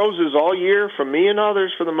laurels and roses all year from me and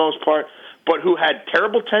others for the most part, but who had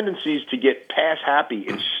terrible tendencies to get pass-happy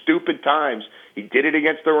in stupid times. He did it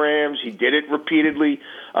against the Rams. He did it repeatedly.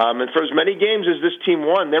 And for as many games as this team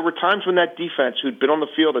won, there were times when that defense, who'd been on the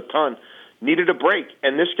field a ton, needed a break.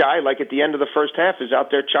 And this guy, like at the end of the first half, is out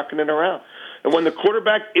there chucking it around. And when the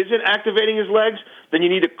quarterback isn't activating his legs, then you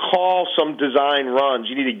need to call some design runs.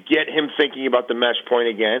 You need to get him thinking about the mesh point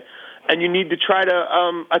again. And you need to try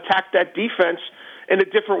to attack that defense in a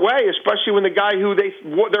different way, especially when the guy who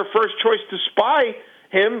their first choice to spy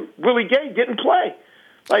him, Willie Gay, didn't play.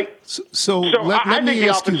 I think the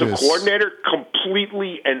offensive coordinator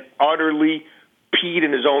completely and utterly peed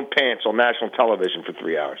in his own pants on national television for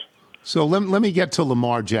 3 hours. So let me get to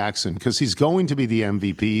Lamar Jackson, because he's going to be the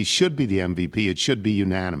MVP. He should be the MVP. It should be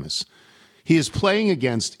unanimous. He is playing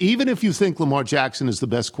against, even if you think Lamar Jackson is the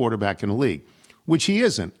best quarterback in the league, which he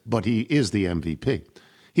isn't, but he is the MVP.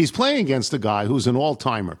 He's playing against a guy who's an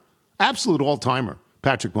all-timer, absolute all-timer,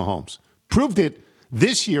 Patrick Mahomes. Proved it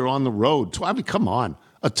this year on the road. I mean, come on,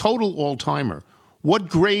 a total all-timer. What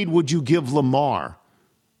grade would you give Lamar?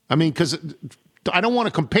 I mean, because I don't want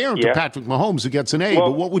to compare him to Patrick Mahomes, who gets an A,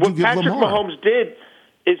 but what would you give Patrick Lamar? What Patrick Mahomes did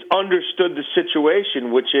is understood the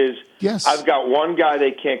situation, which is, I've got one guy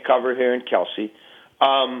they can't cover here in Kelsey.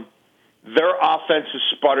 Their offense is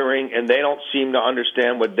sputtering, and they don't seem to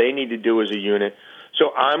understand what they need to do as a unit.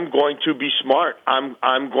 So I'm going to be smart. I'm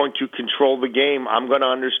going to control the game. I'm going to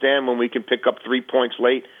understand when we can pick up 3 points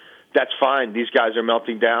late. That's fine. These guys are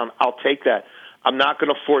melting down. I'll take that. I'm not going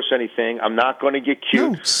to force anything. I'm not going to get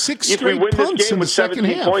cute. No, 6 if we straight win punts this game in with the second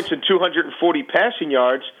 17 half. points and 240 passing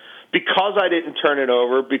yards, because I didn't turn it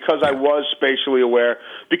over, because I was spatially aware,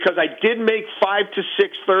 because I did make 5 to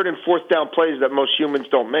 6 third and fourth down plays that most humans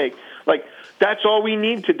don't make. That's all we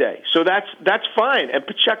need today. So that's fine. And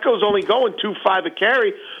Pacheco's only going 2.5 a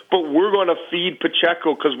carry, but we're going to feed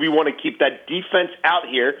Pacheco because we want to keep that defense out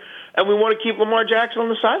here, and we want to keep Lamar Jackson on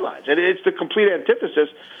the sidelines. And it's the complete antithesis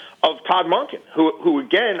of Todd Monken, who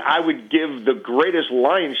again, I would give the greatest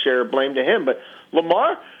lion's share of blame to him. But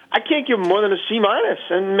Lamar, I can't give him more than a C-,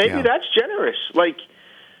 and maybe that's generous.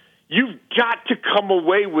 You've got to come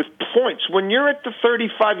away with points. When you're at the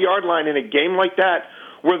 35-yard line in a game like that,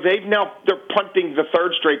 where they're punting the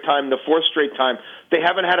third straight time, the fourth straight time, they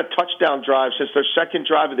haven't had a touchdown drive since their second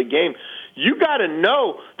drive of the game. You got to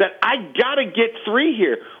know that I got to get 3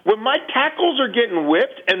 here. When my tackles are getting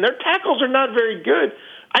whipped, and their tackles are not very good,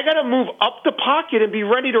 I got to move up the pocket and be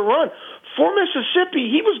ready to run. For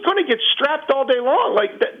Mississippi, he was going to get strapped all day long.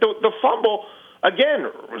 The fumble, again,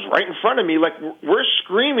 was right in front of me. We're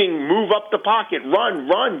screaming, move up the pocket,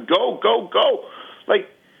 run, go, go, go.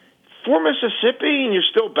 For Mississippi, and you're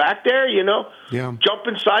still back there,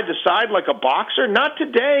 jumping side to side like a boxer. Not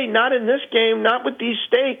today, not in this game, not with these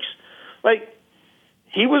stakes.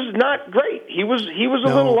 he was not great. He was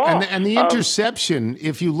a little off. And the interception,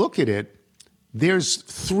 if you look at it, there's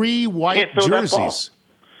 3 white jerseys.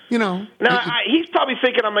 You know. Now, he's probably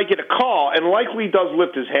thinking I might get a call, and likely does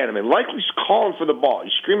lift his hand. I mean, likely's calling for the ball.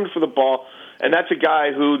 He's screaming for the ball, and that's a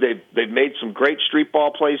guy who they've made some great street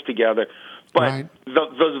ball plays together. But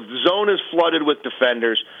the zone is flooded with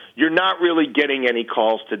defenders. You're not really getting any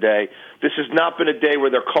calls today. This has not been a day where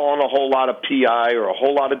they're calling a whole lot of PI or a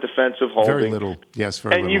whole lot of defensive holding. Very little. Yes,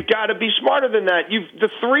 very little. And you've got to be smarter than that. The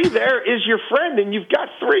 3 there is your friend, and you've got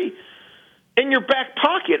 3 in your back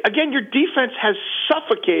pocket. Again, your defense has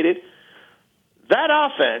suffocated that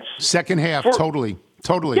offense. Second half, totally.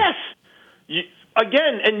 Yes.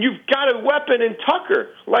 And you've got a weapon in Tucker.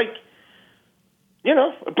 But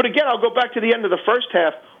again, I'll go back to the end of the first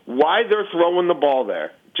half. Why they're throwing the ball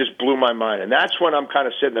there just blew my mind. And that's when I'm kind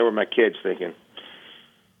of sitting there with my kids thinking,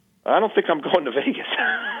 I don't think I'm going to Vegas.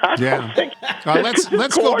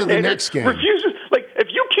 Let's go to the next game. Refuses, if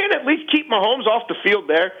you can't at least keep Mahomes off the field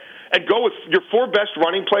there and go with your 4 best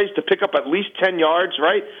running plays to pick up at least 10 yards,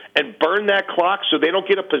 right, and burn that clock so they don't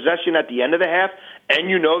get a possession at the end of the half, and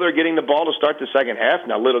they're getting the ball to start the second half.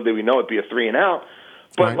 Now, little did we know it'd be a 3 and out.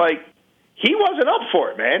 But, he wasn't up for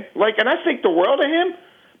it, man. And I think the world of him,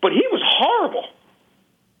 but he was horrible.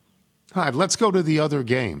 All right, let's go to the other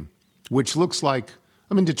game, which looks like,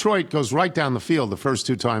 Detroit goes right down the field the first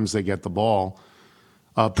 2 times they get the ball.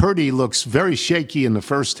 Purdy looks very shaky in the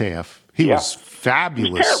first half. He was fabulous.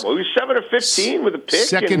 He was terrible. He was 7 of 15 with a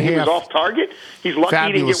pick, and he was off target. He's lucky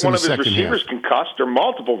he didn't get one of his receivers concussed or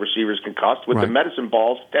multiple receivers concussed with the medicine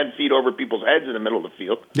balls 10 feet over people's heads in the middle of the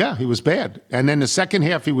field. Yeah, he was bad. And then the second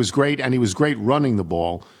half, he was great, and he was great running the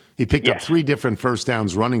ball. He picked up 3 different first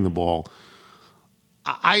downs running the ball.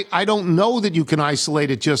 I don't know that you can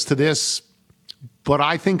isolate it just to this, but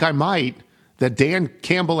I think I might, that Dan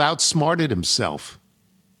Campbell outsmarted himself.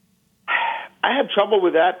 I have trouble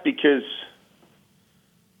with that because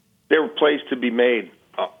there were plays to be made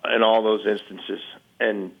in all those instances.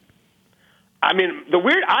 And, I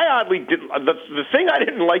oddly didn't, the thing I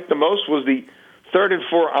didn't like the most was the 3rd and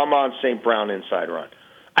 4 Amon St. Brown inside run.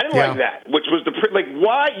 I didn't like that, which was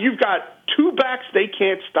why you've got 2 backs they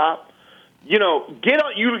can't stop. Get on,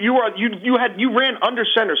 you ran under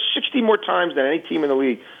center 60 more times than any team in the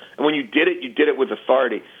league. And when you did it with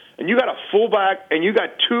authority. And you got a fullback and you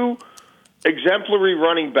got 2 exemplary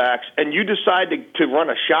running backs, and you decide to run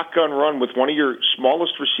a shotgun run with one of your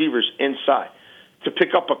smallest receivers inside to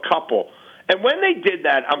pick up a couple. And when they did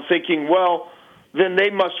that, I'm thinking, well, then they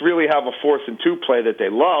must really have a 4th and 2 play that they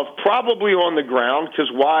love, probably on the ground, because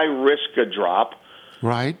why risk a drop?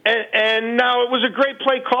 Right. And now it was a great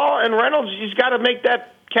play call, and Reynolds, he's got to make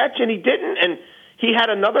that catch, and he didn't, and he had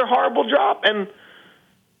another horrible drop. And,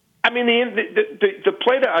 the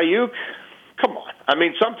play to Ayuk, come on.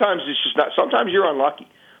 Sometimes it's just not. Sometimes you're unlucky.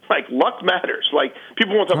 Luck matters.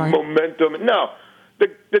 People want the momentum. No. The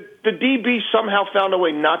DB somehow found a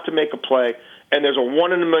way not to make a play, and there's a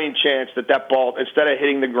 1 in a million chance that ball, instead of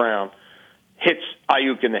hitting the ground, hits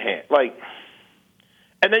Ayuk in the hand.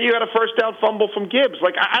 And then you got a first down fumble from Gibbs.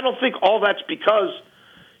 I don't think all that's because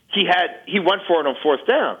he went for it on 4th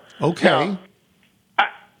down. Okay. Now,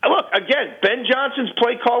 look, again, Ben Johnson's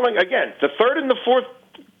play calling, again, the 3rd and the 4th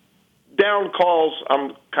down calls,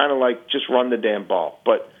 I'm kind of just run the damn ball.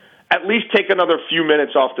 But at least take another few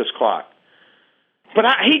minutes off this clock. But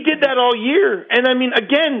he did that all year. And,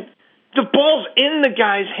 again, the ball's in the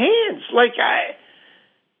guy's hands.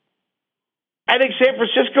 I think San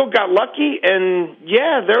Francisco got lucky, and,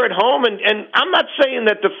 they're at home. And I'm not saying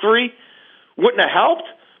that the 3 wouldn't have helped,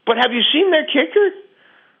 but have you seen their kicker?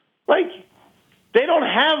 They don't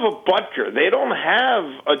have a Butker. They don't have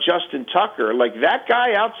a Justin Tucker. That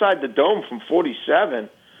guy outside the dome from 47,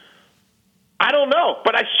 I don't know.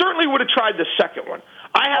 But I certainly would have tried the second one.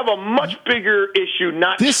 I have a much bigger issue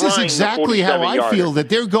not trying the 47-yarder. This is exactly how I feel, that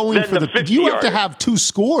they're going for the you have to have 2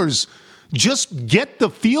 scores. Just get the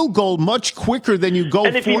field goal much quicker than you go for.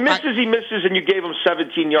 And if he misses, he misses, and you gave him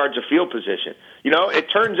 17 yards of field position. It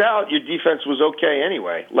turns out your defense was okay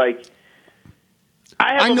anyway.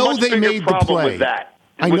 I know they made the play.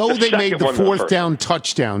 I know they made the 4th down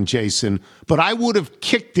touchdown, Jason, but I would have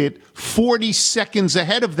kicked it 40 seconds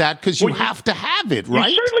ahead of that because you have to have it, right?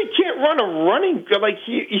 You certainly can't run a running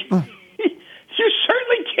you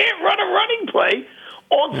certainly can't run a running play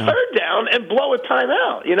on 3rd down and blow a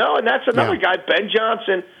timeout, and that's another guy, Ben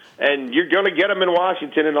Johnson, and you're going to get him in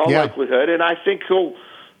Washington in all likelihood, and I think he'll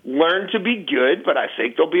learn to be good, but I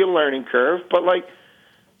think there'll be a learning curve, but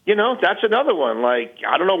that's another one. I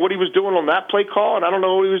don't know what he was doing on that play call, and I don't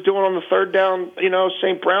know what he was doing on the 3rd down,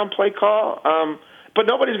 St. Brown play call. But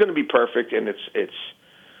nobody's going to be perfect, and it's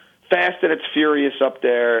fast and it's furious up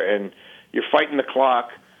there, and you're fighting the clock.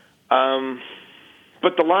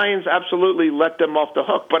 But the Lions absolutely let them off the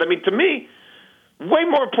hook. But, I mean, to me, way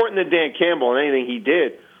more important than Dan Campbell and anything he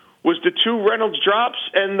did was the 2 Reynolds drops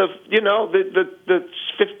and the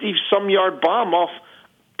 50-some-yard bomb off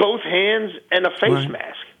both hands and a face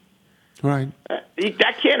mask. Right.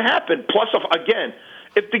 That can't happen. Plus, again,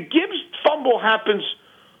 if the Gibbs fumble happens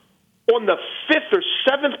on the 5th or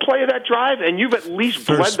 7th play of that drive and you've at least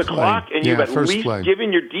bled the clock and you've at least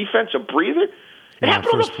given your defense a breather, it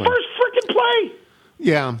happened on the first freaking play.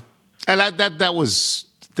 Yeah, and that was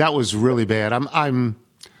really bad. I'm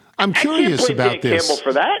curious about this. Campbell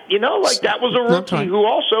for that, that was a rookie who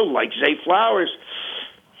also, like Zay Flowers,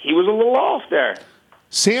 he was a little off there.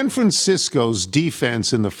 San Francisco's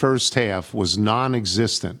defense in the first half was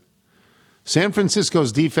non-existent. San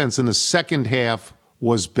Francisco's defense in the second half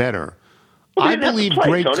was better. Well, I believe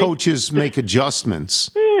great coaches make adjustments.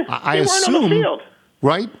 I assume, on the field.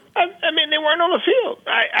 Right? I mean, they weren't on the field.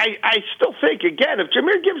 I still think, again, if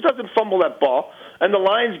Jahmyr Gibbs doesn't fumble that ball and the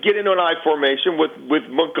Lions get into an I formation with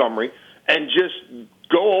Montgomery and just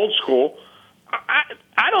go old school,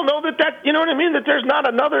 I don't know that you know what I mean, that there's not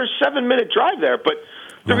another 7-minute drive there. But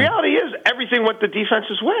the reality is everything went the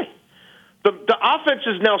defense's way. The offense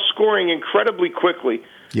is now scoring incredibly quickly.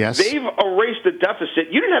 Yes. They've erased the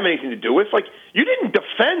deficit you didn't have anything to do with. Like, you didn't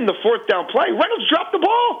defend the 4th down play. Reynolds dropped the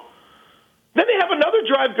ball. Then they have another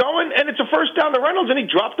drive going, and it's a first down to Reynolds, and he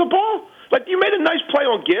dropped the ball. Like, you made a nice play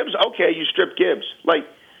on Gibbs. Okay, you stripped Gibbs. Like,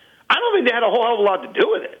 I don't think they had a whole hell of a lot to do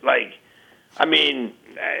with it. Like, I mean,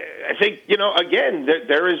 I think, again,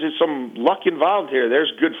 there is some luck involved here.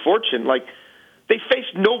 There's good fortune. Like, they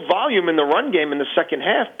faced no volume in the run game in the second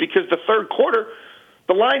half because the third quarter,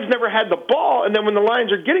 the Lions never had the ball, and then when the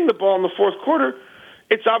Lions are getting the ball in the fourth quarter,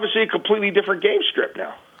 it's obviously a completely different game script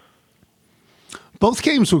now. Both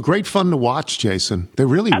games were great fun to watch, Jason. They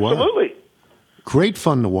really were. Absolutely. Great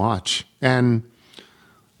fun to watch. And,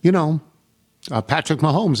 Patrick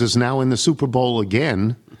Mahomes is now in the Super Bowl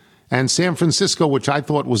again. And San Francisco, which I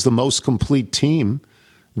thought was the most complete team,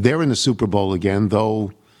 they're in the Super Bowl again,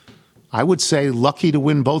 though I would say lucky to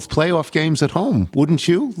win both playoff games at home. Wouldn't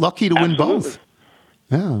you? Lucky to win both.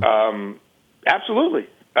 Yeah. Absolutely.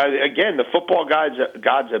 Again, the football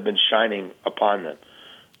gods have been shining upon them.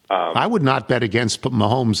 I would not bet against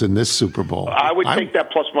Mahomes in this Super Bowl. I would take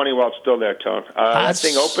that plus money while it's still there, Tone. That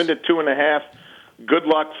thing opened at 2.5. Good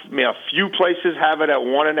luck. A few places have it at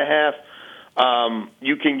 1.5.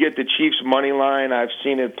 You can get the Chiefs money line. I've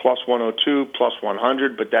seen it plus 102, plus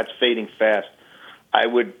 100, but that's fading fast. I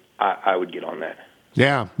would get on that.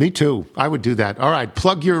 Yeah, me too. I would do that. All right,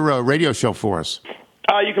 plug your radio show for us.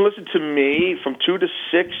 You can listen to me from 2 to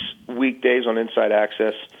 6 weekdays on Inside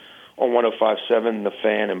Access on 105.7 The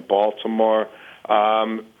Fan in Baltimore.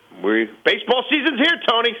 Baseball season's here,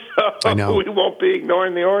 Tony, so I know. We won't be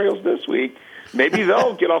ignoring the Orioles this week. Maybe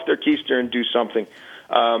they'll get off their keister and do something.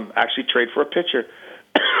 Actually trade for a pitcher.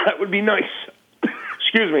 That would be nice.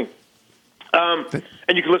 Excuse me.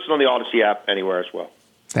 And you can listen on the Odyssey app anywhere as well.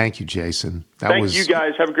 Thank you, Jason. Thank you,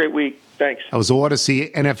 guys. Have a great week. Thanks. That was Odyssey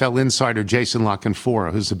NFL insider Jason La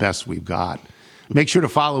Canfora, who's the best we've got. Make sure to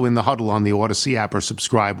follow In the Huddle on the Odyssey app or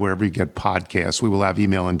subscribe wherever you get podcasts. We will have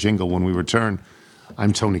email and jingle when we return.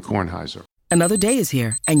 I'm Tony Kornheiser. Another day is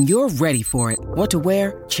here, and you're ready for it. What to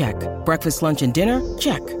wear? Check. Breakfast, lunch, and dinner?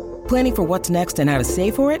 Check. Planning for what's next and how to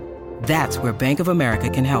save for it? That's where Bank of America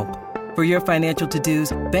can help. For your financial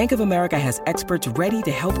to-dos, Bank of America has experts ready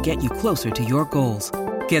to help get you closer to your goals.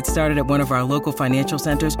 Get started at one of our local financial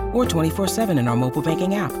centers or 24/7 in our mobile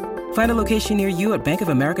banking app. Find a location near you at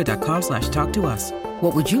bankofamerica.com/talktous.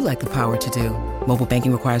 What would you like the power to do? Mobile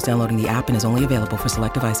banking requires downloading the app and is only available for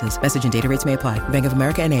select devices. Message and data rates may apply. Bank of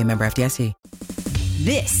America NA, member FDIC.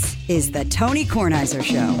 This is the Tony Kornheiser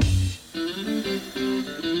Show.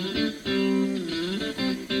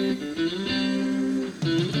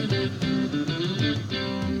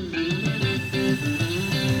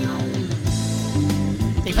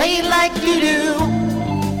 They play it like you do.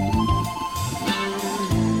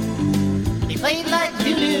 They play it like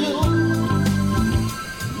you do.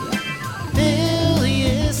 Philly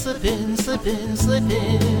is slipping, slipping,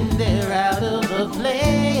 slipping. They're out of the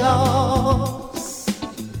playoffs.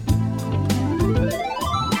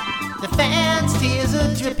 The fans' tears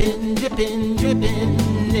are dripping, dripping, dripping.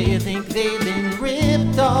 They think they've been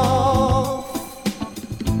ripped off.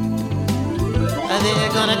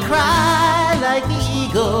 They're gonna cry like the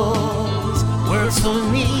Eagles. Works for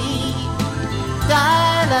me.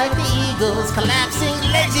 Die like the Eagles, collapsing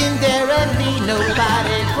legendarily.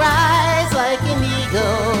 Nobody cries like an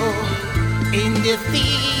eagle in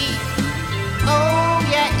defeat. Oh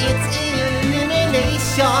yeah, It's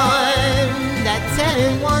elimination. That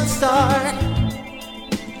 10 and 1 start.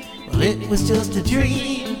 Well, it was just a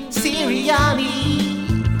dream.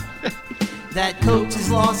 Sirianni. That coach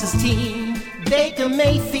has lost his team. Baker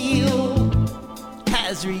Mayfield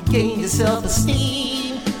has regained his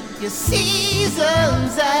self-esteem. Your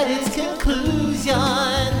season's at its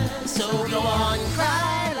conclusion. So go on,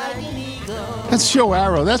 cry like an eagle. That's Joe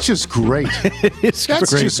Arrow. That's just great. It's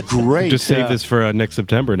That's great. just great. Just save this for next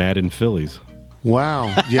September and add in Phillies. Wow.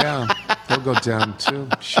 Yeah. They'll go down too.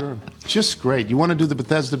 Sure. Just great. You want to do the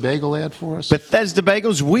Bethesda Bagel ad for us? Bethesda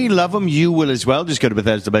Bagels, we love them. You will as well. Just go to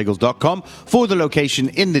BethesdaBagels.com for the location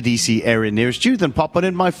in the D.C. area nearest you. Then pop it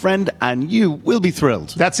in, my friend, and you will be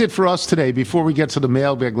thrilled. That's it for us today. Before we get to the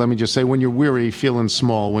mailbag, let me just say, when you're weary, feeling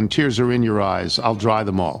small, when tears are in your eyes, I'll dry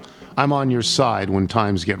them all. I'm on your side when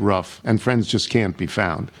times get rough and friends just can't be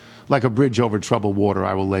found. Like a bridge over troubled water,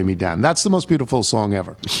 I will lay me down. That's the most beautiful song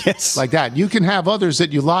ever. Yes. Like that. You can have others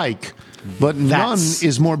that you like, but none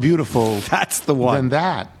is more beautiful than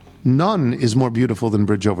that. None is more beautiful than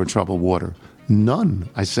Bridge Over Troubled Water. None.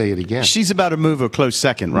 I say it again. She's about to move a close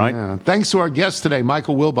second, right? Yeah. Thanks to our guests today,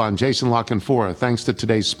 Michael Wilbon, Jason Lockenfora. Thanks to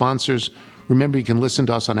today's sponsors. Remember, you can listen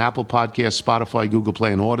to us on Apple Podcasts, Spotify, Google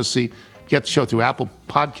Play, and Odyssey. Get the show through Apple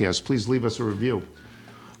Podcasts. Please leave us a review.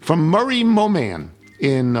 From Murray Moman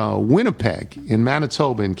in Winnipeg, in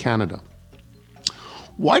Manitoba, in Canada.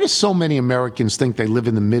 Why do so many Americans think they live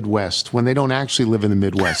in the Midwest when they don't actually live in the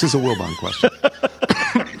Midwest? This is a Wilbon question.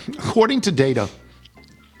 According to data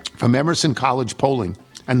from Emerson College Polling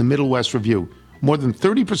and the Middle West Review, more than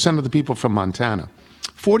 30% of the people from Montana,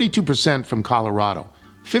 42% from Colorado,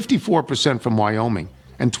 54% from Wyoming,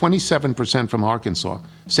 and 27% from Arkansas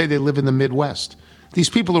say they live in the Midwest. These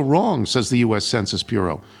people are wrong, says the U.S. Census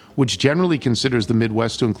Bureau, which generally considers the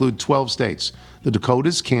Midwest to include 12 states: the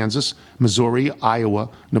Dakotas, Kansas, Missouri, Iowa,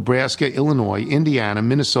 Nebraska, Illinois, Indiana,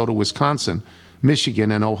 Minnesota, Wisconsin,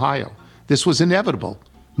 Michigan, and Ohio. This was inevitable,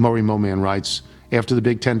 Murray Moman writes, after the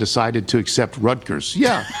Big Ten decided to accept Rutgers.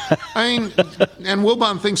 Yeah, I mean, and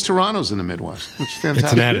Wilbon thinks Toronto's in the Midwest, which is fantastic.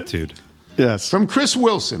 It's an attitude. Yes. From Chris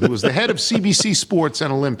Wilson, who was the head of CBC Sports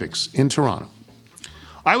and Olympics in Toronto.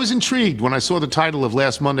 I was intrigued when I saw the title of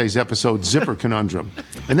last Monday's episode, Zipper Conundrum,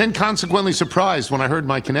 and then consequently surprised when I heard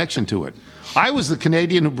my connection to it. I was the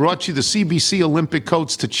Canadian who brought you the CBC Olympic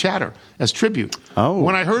coats to chatter as tribute. Oh.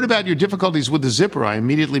 When I heard about your difficulties with the zipper, I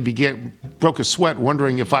immediately broke a sweat,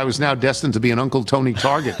 wondering if I was now destined to be an Uncle Tony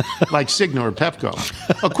target, like Cigna or Pepco.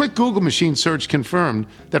 A quick Google machine search confirmed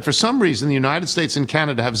that for some reason the United States and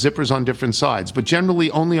Canada have zippers on different sides, but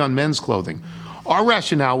generally only on men's clothing. Our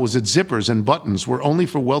rationale was that zippers and buttons were only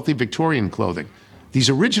for wealthy Victorian clothing. These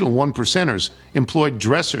original one-percenters employed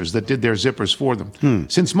dressers that did their zippers for them.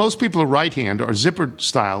 Since most people are right-hand, our zipper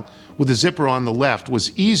style with the zipper on the left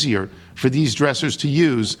was easier for these dressers to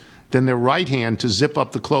use than their right hand to zip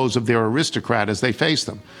up the clothes of their aristocrat as they face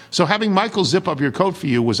them. So having Michael zip up your coat for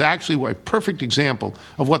you was actually a perfect example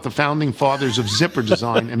of what the founding fathers of zipper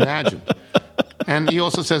design imagined. And he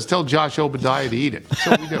also says, tell Josh Obadiah to eat it.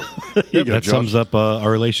 So we do. That sums up our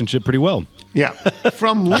relationship pretty well. Yeah.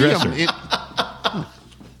 From Liam.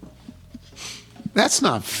 That's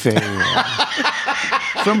not fair.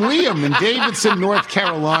 From Liam in Davidson, North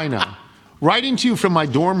Carolina. Writing to you from my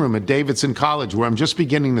dorm room at Davidson College, where I'm just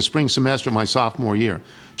beginning the spring semester of my sophomore year.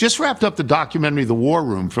 Just wrapped up the documentary The War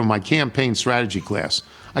Room from my campaign strategy class.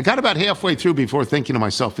 I got about halfway through before thinking to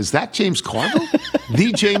myself, is that James Carville?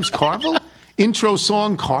 The James Carville? Intro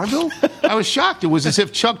song Carville? I was shocked. It was as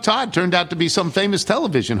if Chuck Todd turned out to be some famous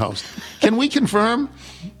television host. Can we confirm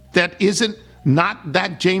that isn't not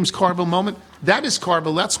that James Carville moment? That is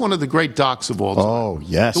Carville. That's one of the great docs of all time. Oh,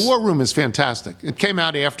 yes. The War Room is fantastic. It came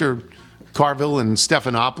out after Carville and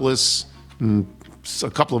Stephanopoulos and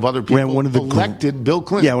a couple of other people elected Bill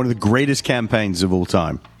Clinton. Yeah, one of the greatest campaigns of all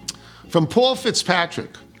time. From Paul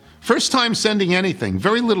Fitzpatrick. First time sending anything.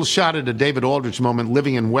 Very little shot at a David Aldrich moment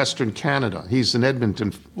living in Western Canada. He's an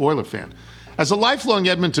Edmonton Oiler fan. As a lifelong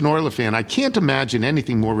Edmonton Oiler fan, I can't imagine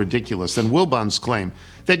anything more ridiculous than Wilbon's claim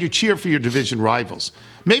that you cheer for your division rivals.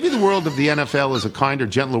 Maybe the world of the NFL is a kinder,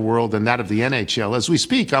 gentler world than that of the NHL. As we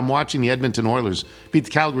speak, I'm watching the Edmonton Oilers beat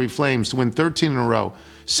the Calgary Flames to win 13 in a row,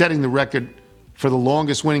 setting the record for the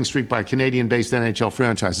longest winning streak by a Canadian-based NHL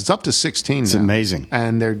franchise. It's up to 16 now. It's amazing.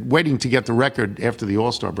 And they're waiting to get the record after the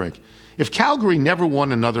All-Star break. If Calgary never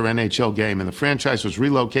won another NHL game and the franchise was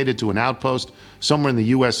relocated to an outpost somewhere in the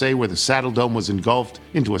USA where the Saddle Dome was engulfed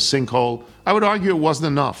into a sinkhole, I would argue it wasn't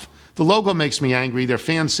enough. The logo makes me angry. Their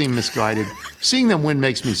fans seem misguided. Seeing them win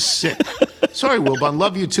makes me sick. Sorry, Wilbon,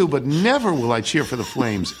 love you too, but never will I cheer for the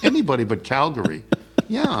Flames. Anybody but Calgary.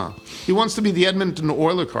 Yeah. He wants to be the Edmonton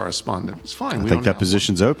Oilers correspondent. It's fine. I think that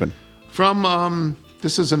position's open. From,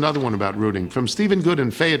 this is another one about rooting, from Stephen Good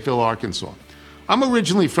in Fayetteville, Arkansas. I'm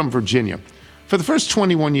originally from Virginia. For the first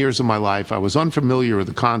 21 years of my life, I was unfamiliar with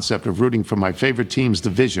the concept of rooting for my favorite team's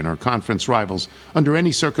division or conference rivals under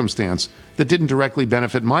any circumstance that didn't directly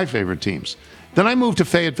benefit my favorite teams. Then I moved to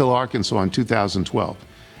Fayetteville, Arkansas in 2012.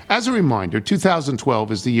 As a reminder,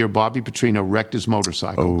 2012 is the year Bobby Petrino wrecked his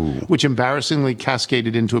motorcycle, which embarrassingly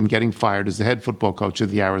cascaded into him getting fired as the head football coach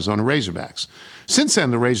of the Arizona Razorbacks. Since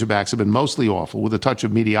then, the Razorbacks have been mostly awful, with a touch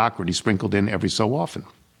of mediocrity sprinkled in every so often.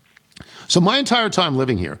 So my entire time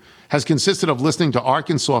living here has consisted of listening to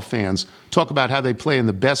Arkansas fans talk about how they play in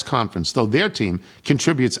the best conference, though their team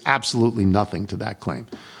contributes absolutely nothing to that claim.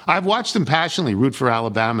 I've watched them passionately root for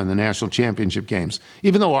Alabama in the national championship games,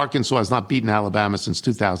 even though Arkansas has not beaten Alabama since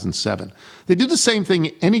 2007. They do the same thing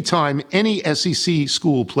anytime any SEC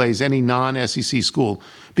school plays any non-SEC school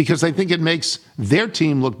because they think it makes their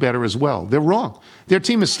team look better as well. They're wrong. Their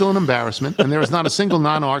team is still an embarrassment, and there is not a single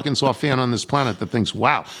non-Arkansas fan on this planet that thinks,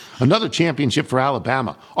 wow, another championship for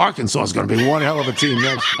Alabama. Arkansas is going to be one hell of a team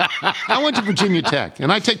next year. I went to Virginia Tech,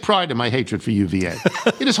 and I take pride in my hatred for UVA.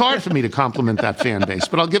 It is hard for me to compliment that fan base,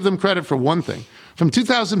 but I'll give them credit for one thing. From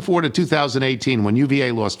 2004 to 2018, when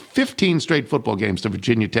UVA lost 15 straight football games to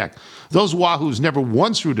Virginia Tech, those Wahoos never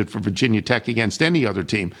once rooted for Virginia Tech against any other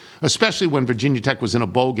team, especially when Virginia Tech was in a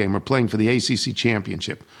bowl game or playing for the ACC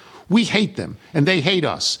championship. We hate them, and they hate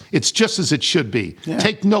us. It's just as it should be. Yeah.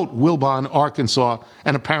 Take note, Wilbon, Arkansas,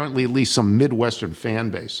 and apparently at least some Midwestern fan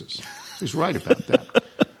bases. He's right about that.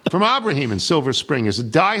 From Abraham in Silver Spring, as a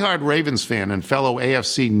diehard Ravens fan and fellow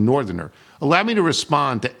AFC Northerner, allow me to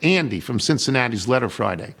respond to Andy from Cincinnati's letter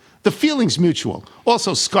Friday. The feeling's mutual.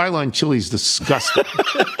 Also, Skyline Chili's disgusting.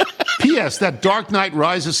 P.S. That Dark Knight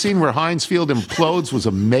Rises scene where Heinz Field implodes was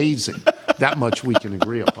amazing. That much we can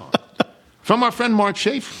agree upon. From our friend Mark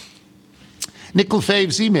Schaefer. Nick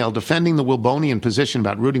Lefebvre's email defending the Wilbonian position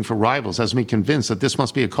about rooting for rivals has me convinced that this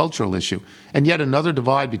must be a cultural issue and yet another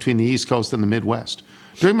divide between the East Coast and the Midwest.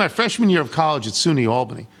 During my freshman year of college at SUNY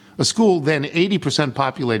Albany, a school then 80%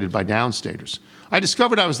 populated by downstaters, I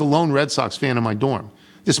discovered I was the lone Red Sox fan in my dorm.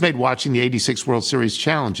 This made watching the '86 World Series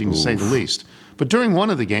challenging, to say the least. But during one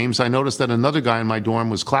of the games, I noticed that another guy in my dorm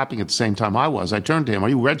was clapping at the same time I was. I turned to him, "Are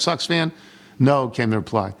you a Red Sox fan?" "No," came the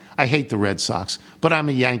reply. "I hate the Red Sox, but I'm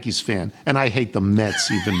a Yankees fan, and I hate the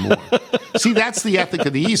Mets even more." See, that's the ethic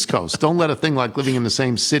of the East Coast. Don't let a thing like living in the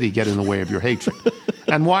same city get in the way of your hatred.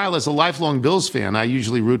 And while as a lifelong Bills fan, I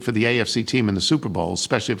usually root for the AFC team in the Super Bowl,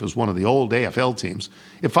 especially if it was one of the old AFL teams,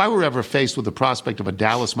 if I were ever faced with the prospect of a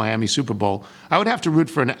Dallas-Miami Super Bowl, I would have to root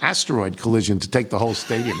for an asteroid collision to take the whole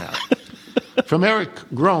stadium out. From Eric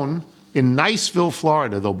Groen in Niceville,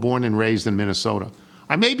 Florida, though born and raised in Minnesota.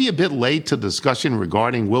 I may be a bit late to discussion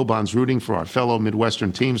regarding Wilbon's rooting for our fellow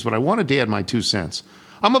Midwestern teams, but I wanted to add my 2 cents.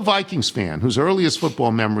 I'm a Vikings fan whose earliest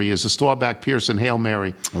football memory is a Staubach Pearson Hail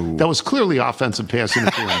Mary that was clearly offensive pass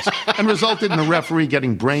interference and resulted in a referee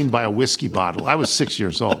getting brained by a whiskey bottle. I was 6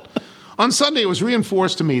 years old. On Sunday, it was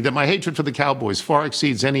reinforced to me that my hatred for the Cowboys far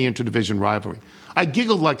exceeds any interdivision rivalry. I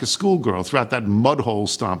giggled like a schoolgirl throughout that mudhole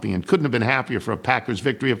stomping and couldn't have been happier for a Packers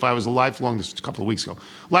victory if I was this a couple of weeks ago,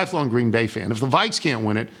 lifelong Green Bay fan. If the Vikes can't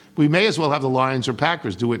win it, we may as well have the Lions or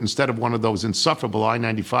Packers do it instead of one of those insufferable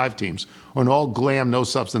I-95 teams or an all-glam,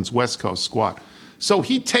 no-substance West Coast squad. So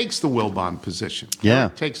he takes the Wilbon position. Yeah.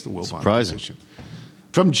 He takes the Wilbon Surprising. position.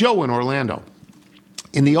 From Joe in Orlando.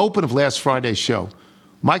 In the open of last Friday's show,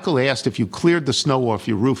 Michael asked if you cleared the snow off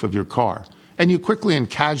your roof of your car, and you quickly and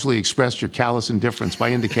casually expressed your callous indifference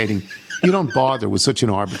by indicating you don't bother with such an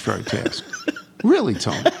arbitrary task. Really,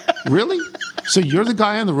 Tony? Really? So you're the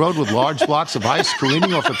guy on the road with large blocks of ice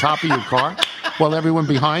careening off the top of your car while everyone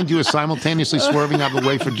behind you is simultaneously swerving out of the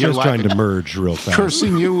way for dear Just life? trying to merge real fast.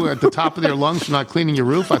 Cursing you at the top of their lungs for not cleaning your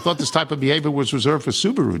roof? I thought this type of behavior was reserved for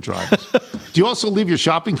Subaru drivers. Do you also leave your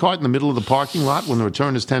shopping cart in the middle of the parking lot when the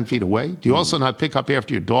return is 10 feet away? Do you also not pick up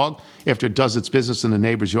after your dog after it does its business in the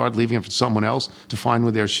neighbor's yard, leaving it for someone else to find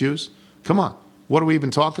with their shoes? Come on. What are we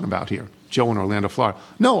even talking about here? Joe in Orlando, Florida.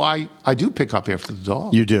 No, I do pick up after the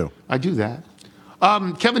dog. You do. I do that.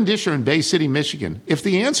 Kevin Disher in Bay City, Michigan. If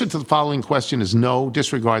the answer to the following question is no,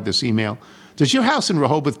 disregard this email. Does your house in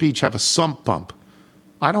Rehoboth Beach have a sump pump?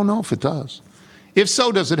 I don't know if it does. If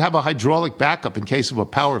so, does it have a hydraulic backup in case of a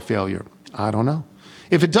power failure? I don't know.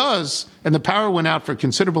 If it does, and the power went out for a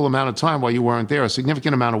considerable amount of time while you weren't there, a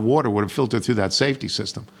significant amount of water would have filtered through that safety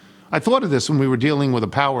system. I thought of this when we were dealing with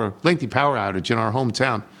a lengthy power outage in our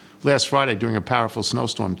hometown last Friday during a powerful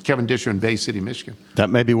snowstorm. Kevin Disher in Bay City, Michigan. That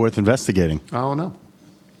may be worth investigating. I don't know.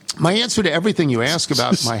 My answer to everything you ask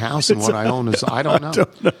about my house and what I own is I don't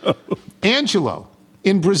know. Angelo,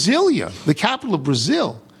 in Brasilia, the capital of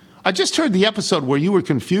Brazil. I just heard the episode where you were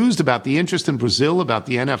confused about the interest in Brazil, about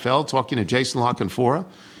the NFL, talking to Jason La Canfora.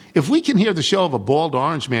 If we can hear the show of a bald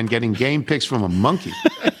orange man getting game picks from a monkey,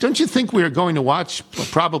 don't you think we are going to watch a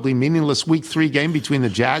probably meaningless Week 3 game between the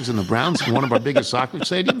Jags and the Browns in one of our biggest soccer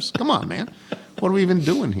stadiums? Come on, man. What are we even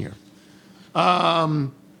doing here?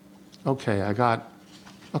 Okay, I got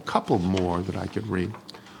a couple more that I could read.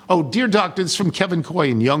 Oh, Dear Doctor, this is from Kevin Coy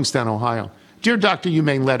in Youngstown, Ohio. Dear Dr.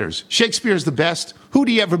 Humane Letters, Shakespeare's the best. Who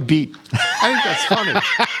do you ever beat? I think that's funny.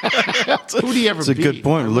 Who do you ever beat? That's a good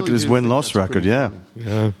point. Look at his win-loss record, yeah.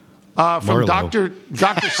 From Dr.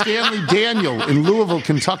 Stanley Daniel in Louisville,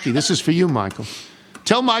 Kentucky. This is for you, Michael.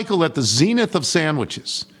 Tell Michael that the zenith of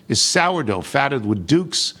sandwiches is sourdough fatted with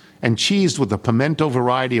Dukes and cheesed with the pimento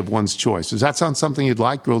variety of one's choice. Does that sound something you'd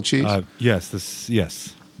like, grilled cheese?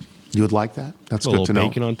 Yes. You would like that? That's a good to know.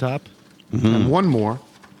 Bacon on top. Mm-hmm. And one more,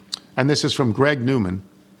 and this is from Greg Newman,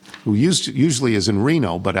 who usually is in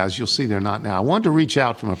Reno, but as you'll see, they're not now. I wanted to reach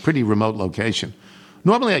out from a pretty remote location.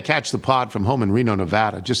 Normally, I catch the pod from home in Reno,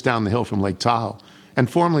 Nevada, just down the hill from Lake Tahoe, and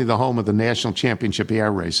formerly the home of the National Championship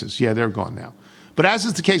air races. Yeah, they're gone now. But as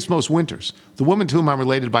is the case most winters, the woman to whom I'm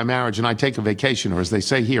related by marriage and I take a vacation, or as they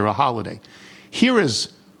say here, a holiday. Here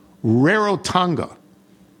is Rarotonga.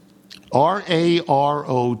 Rarotonga,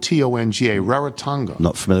 Rarotonga.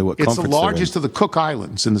 Not familiar what It's conference the largest of the Cook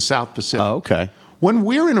Islands in the South Pacific. Oh, okay. When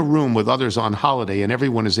we're in a room with others on holiday and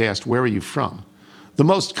everyone is asked, where are you from? The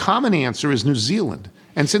most common answer is New Zealand.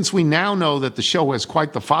 And since we now know that the show has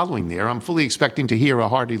quite the following there, I'm fully expecting to hear a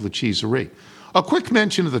hearty lacheserie. A quick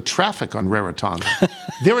mention of the traffic on Rarotonga.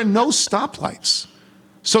 There are no stoplights.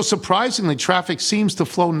 So surprisingly, traffic seems to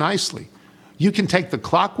flow nicely. You can take the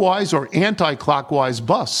clockwise or anti-clockwise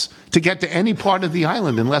bus to get to any part of the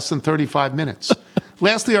island in less than 35 minutes.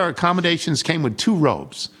 Lastly, our accommodations came with 2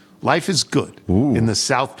 robes. Life is good in the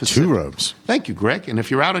South Pacific. 2 robes. Thank you, Greg. And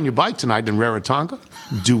if you're out on your bike tonight in Rarotonga,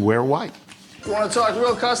 do wear white. You want to talk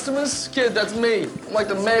real customers? Kid, that's me. I'm like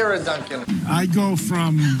the mayor of Duncan. I go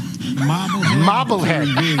from Marblehead.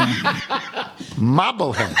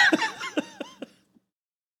 Marblehead.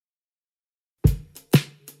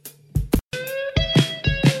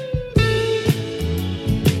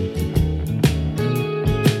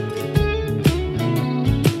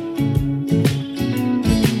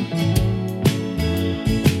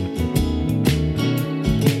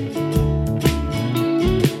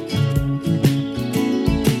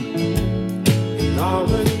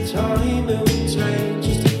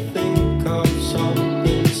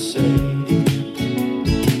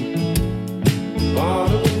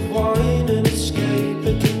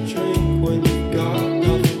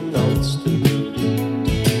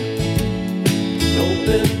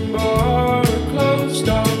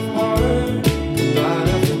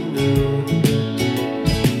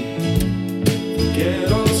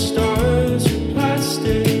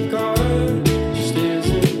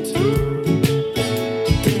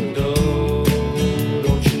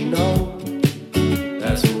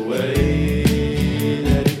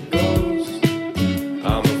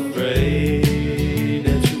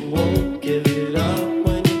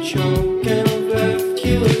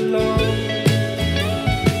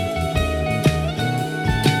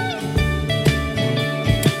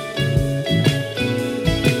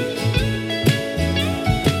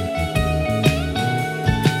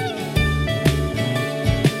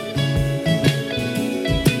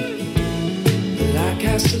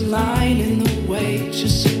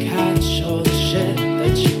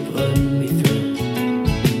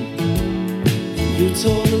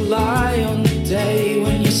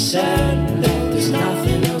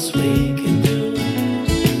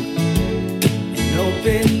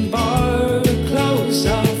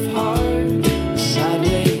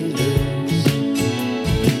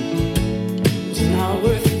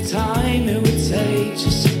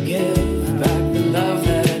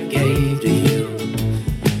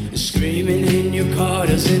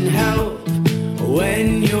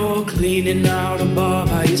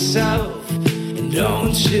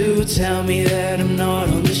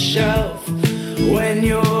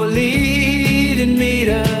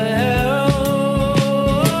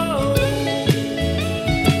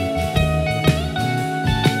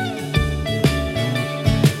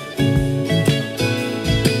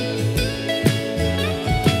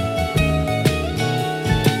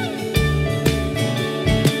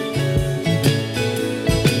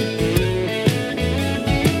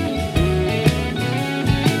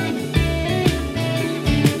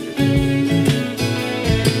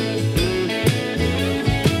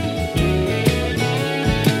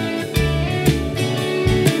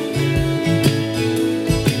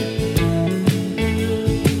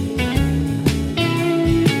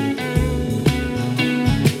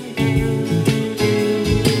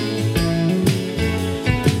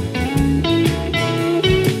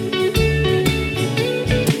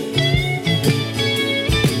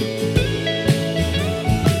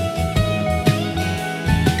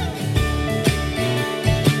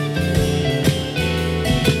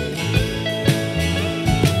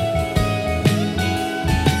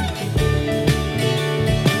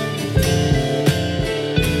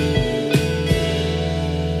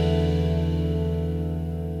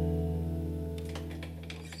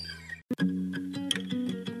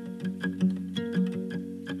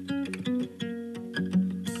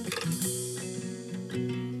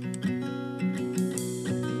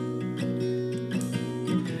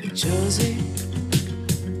 Josie,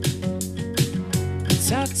 I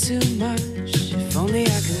talk too much. If only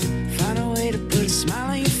I could find a way to put a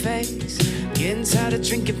smile on your face. Getting tired of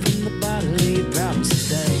drinking from the bottle of your problems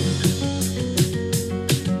today.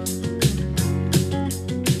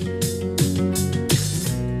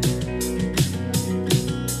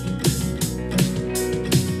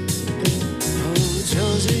 Oh,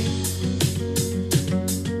 Josie,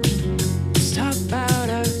 let's talk about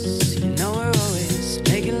us. You know we're always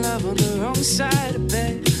making love on the wrong side of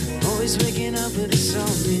bed. Always waking up with a song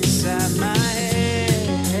inside my head.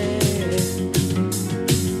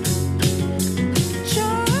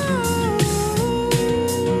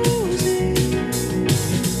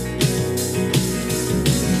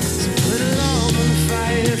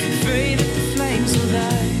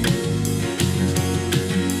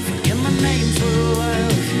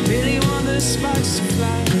 Sparks to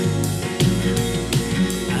fly.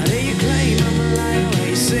 How do you claim I'm a liar while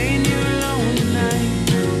you're saying you're alone tonight?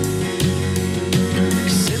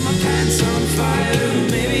 'Cause in my pants on fire,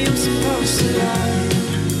 maybe I'm supposed to lie.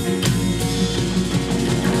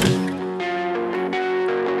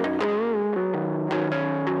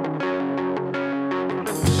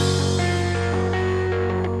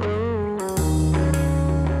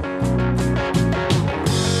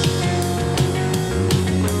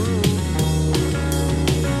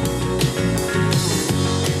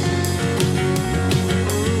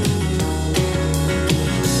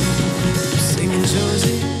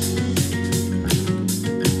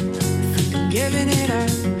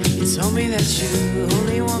 Told me that you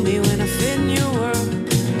only want me when I fit in your world.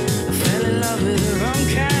 I fell in love with the wrong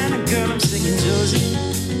kind of girl. I'm singing Josie.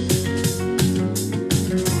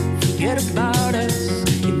 Forget about us.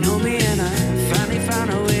 You know me and I finally found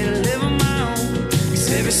a way to live on my own. 'Cause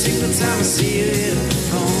every single time I see you hit the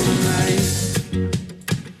phone, I'm like,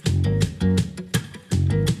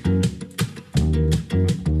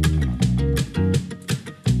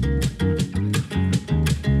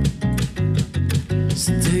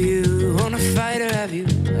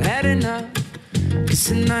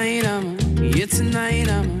 tonight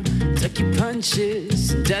I'ma duck your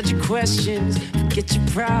punches, dodge your questions, forget your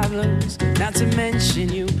problems. Not to mention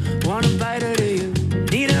you want a bite or do you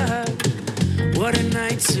need a hug? What a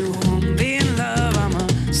night to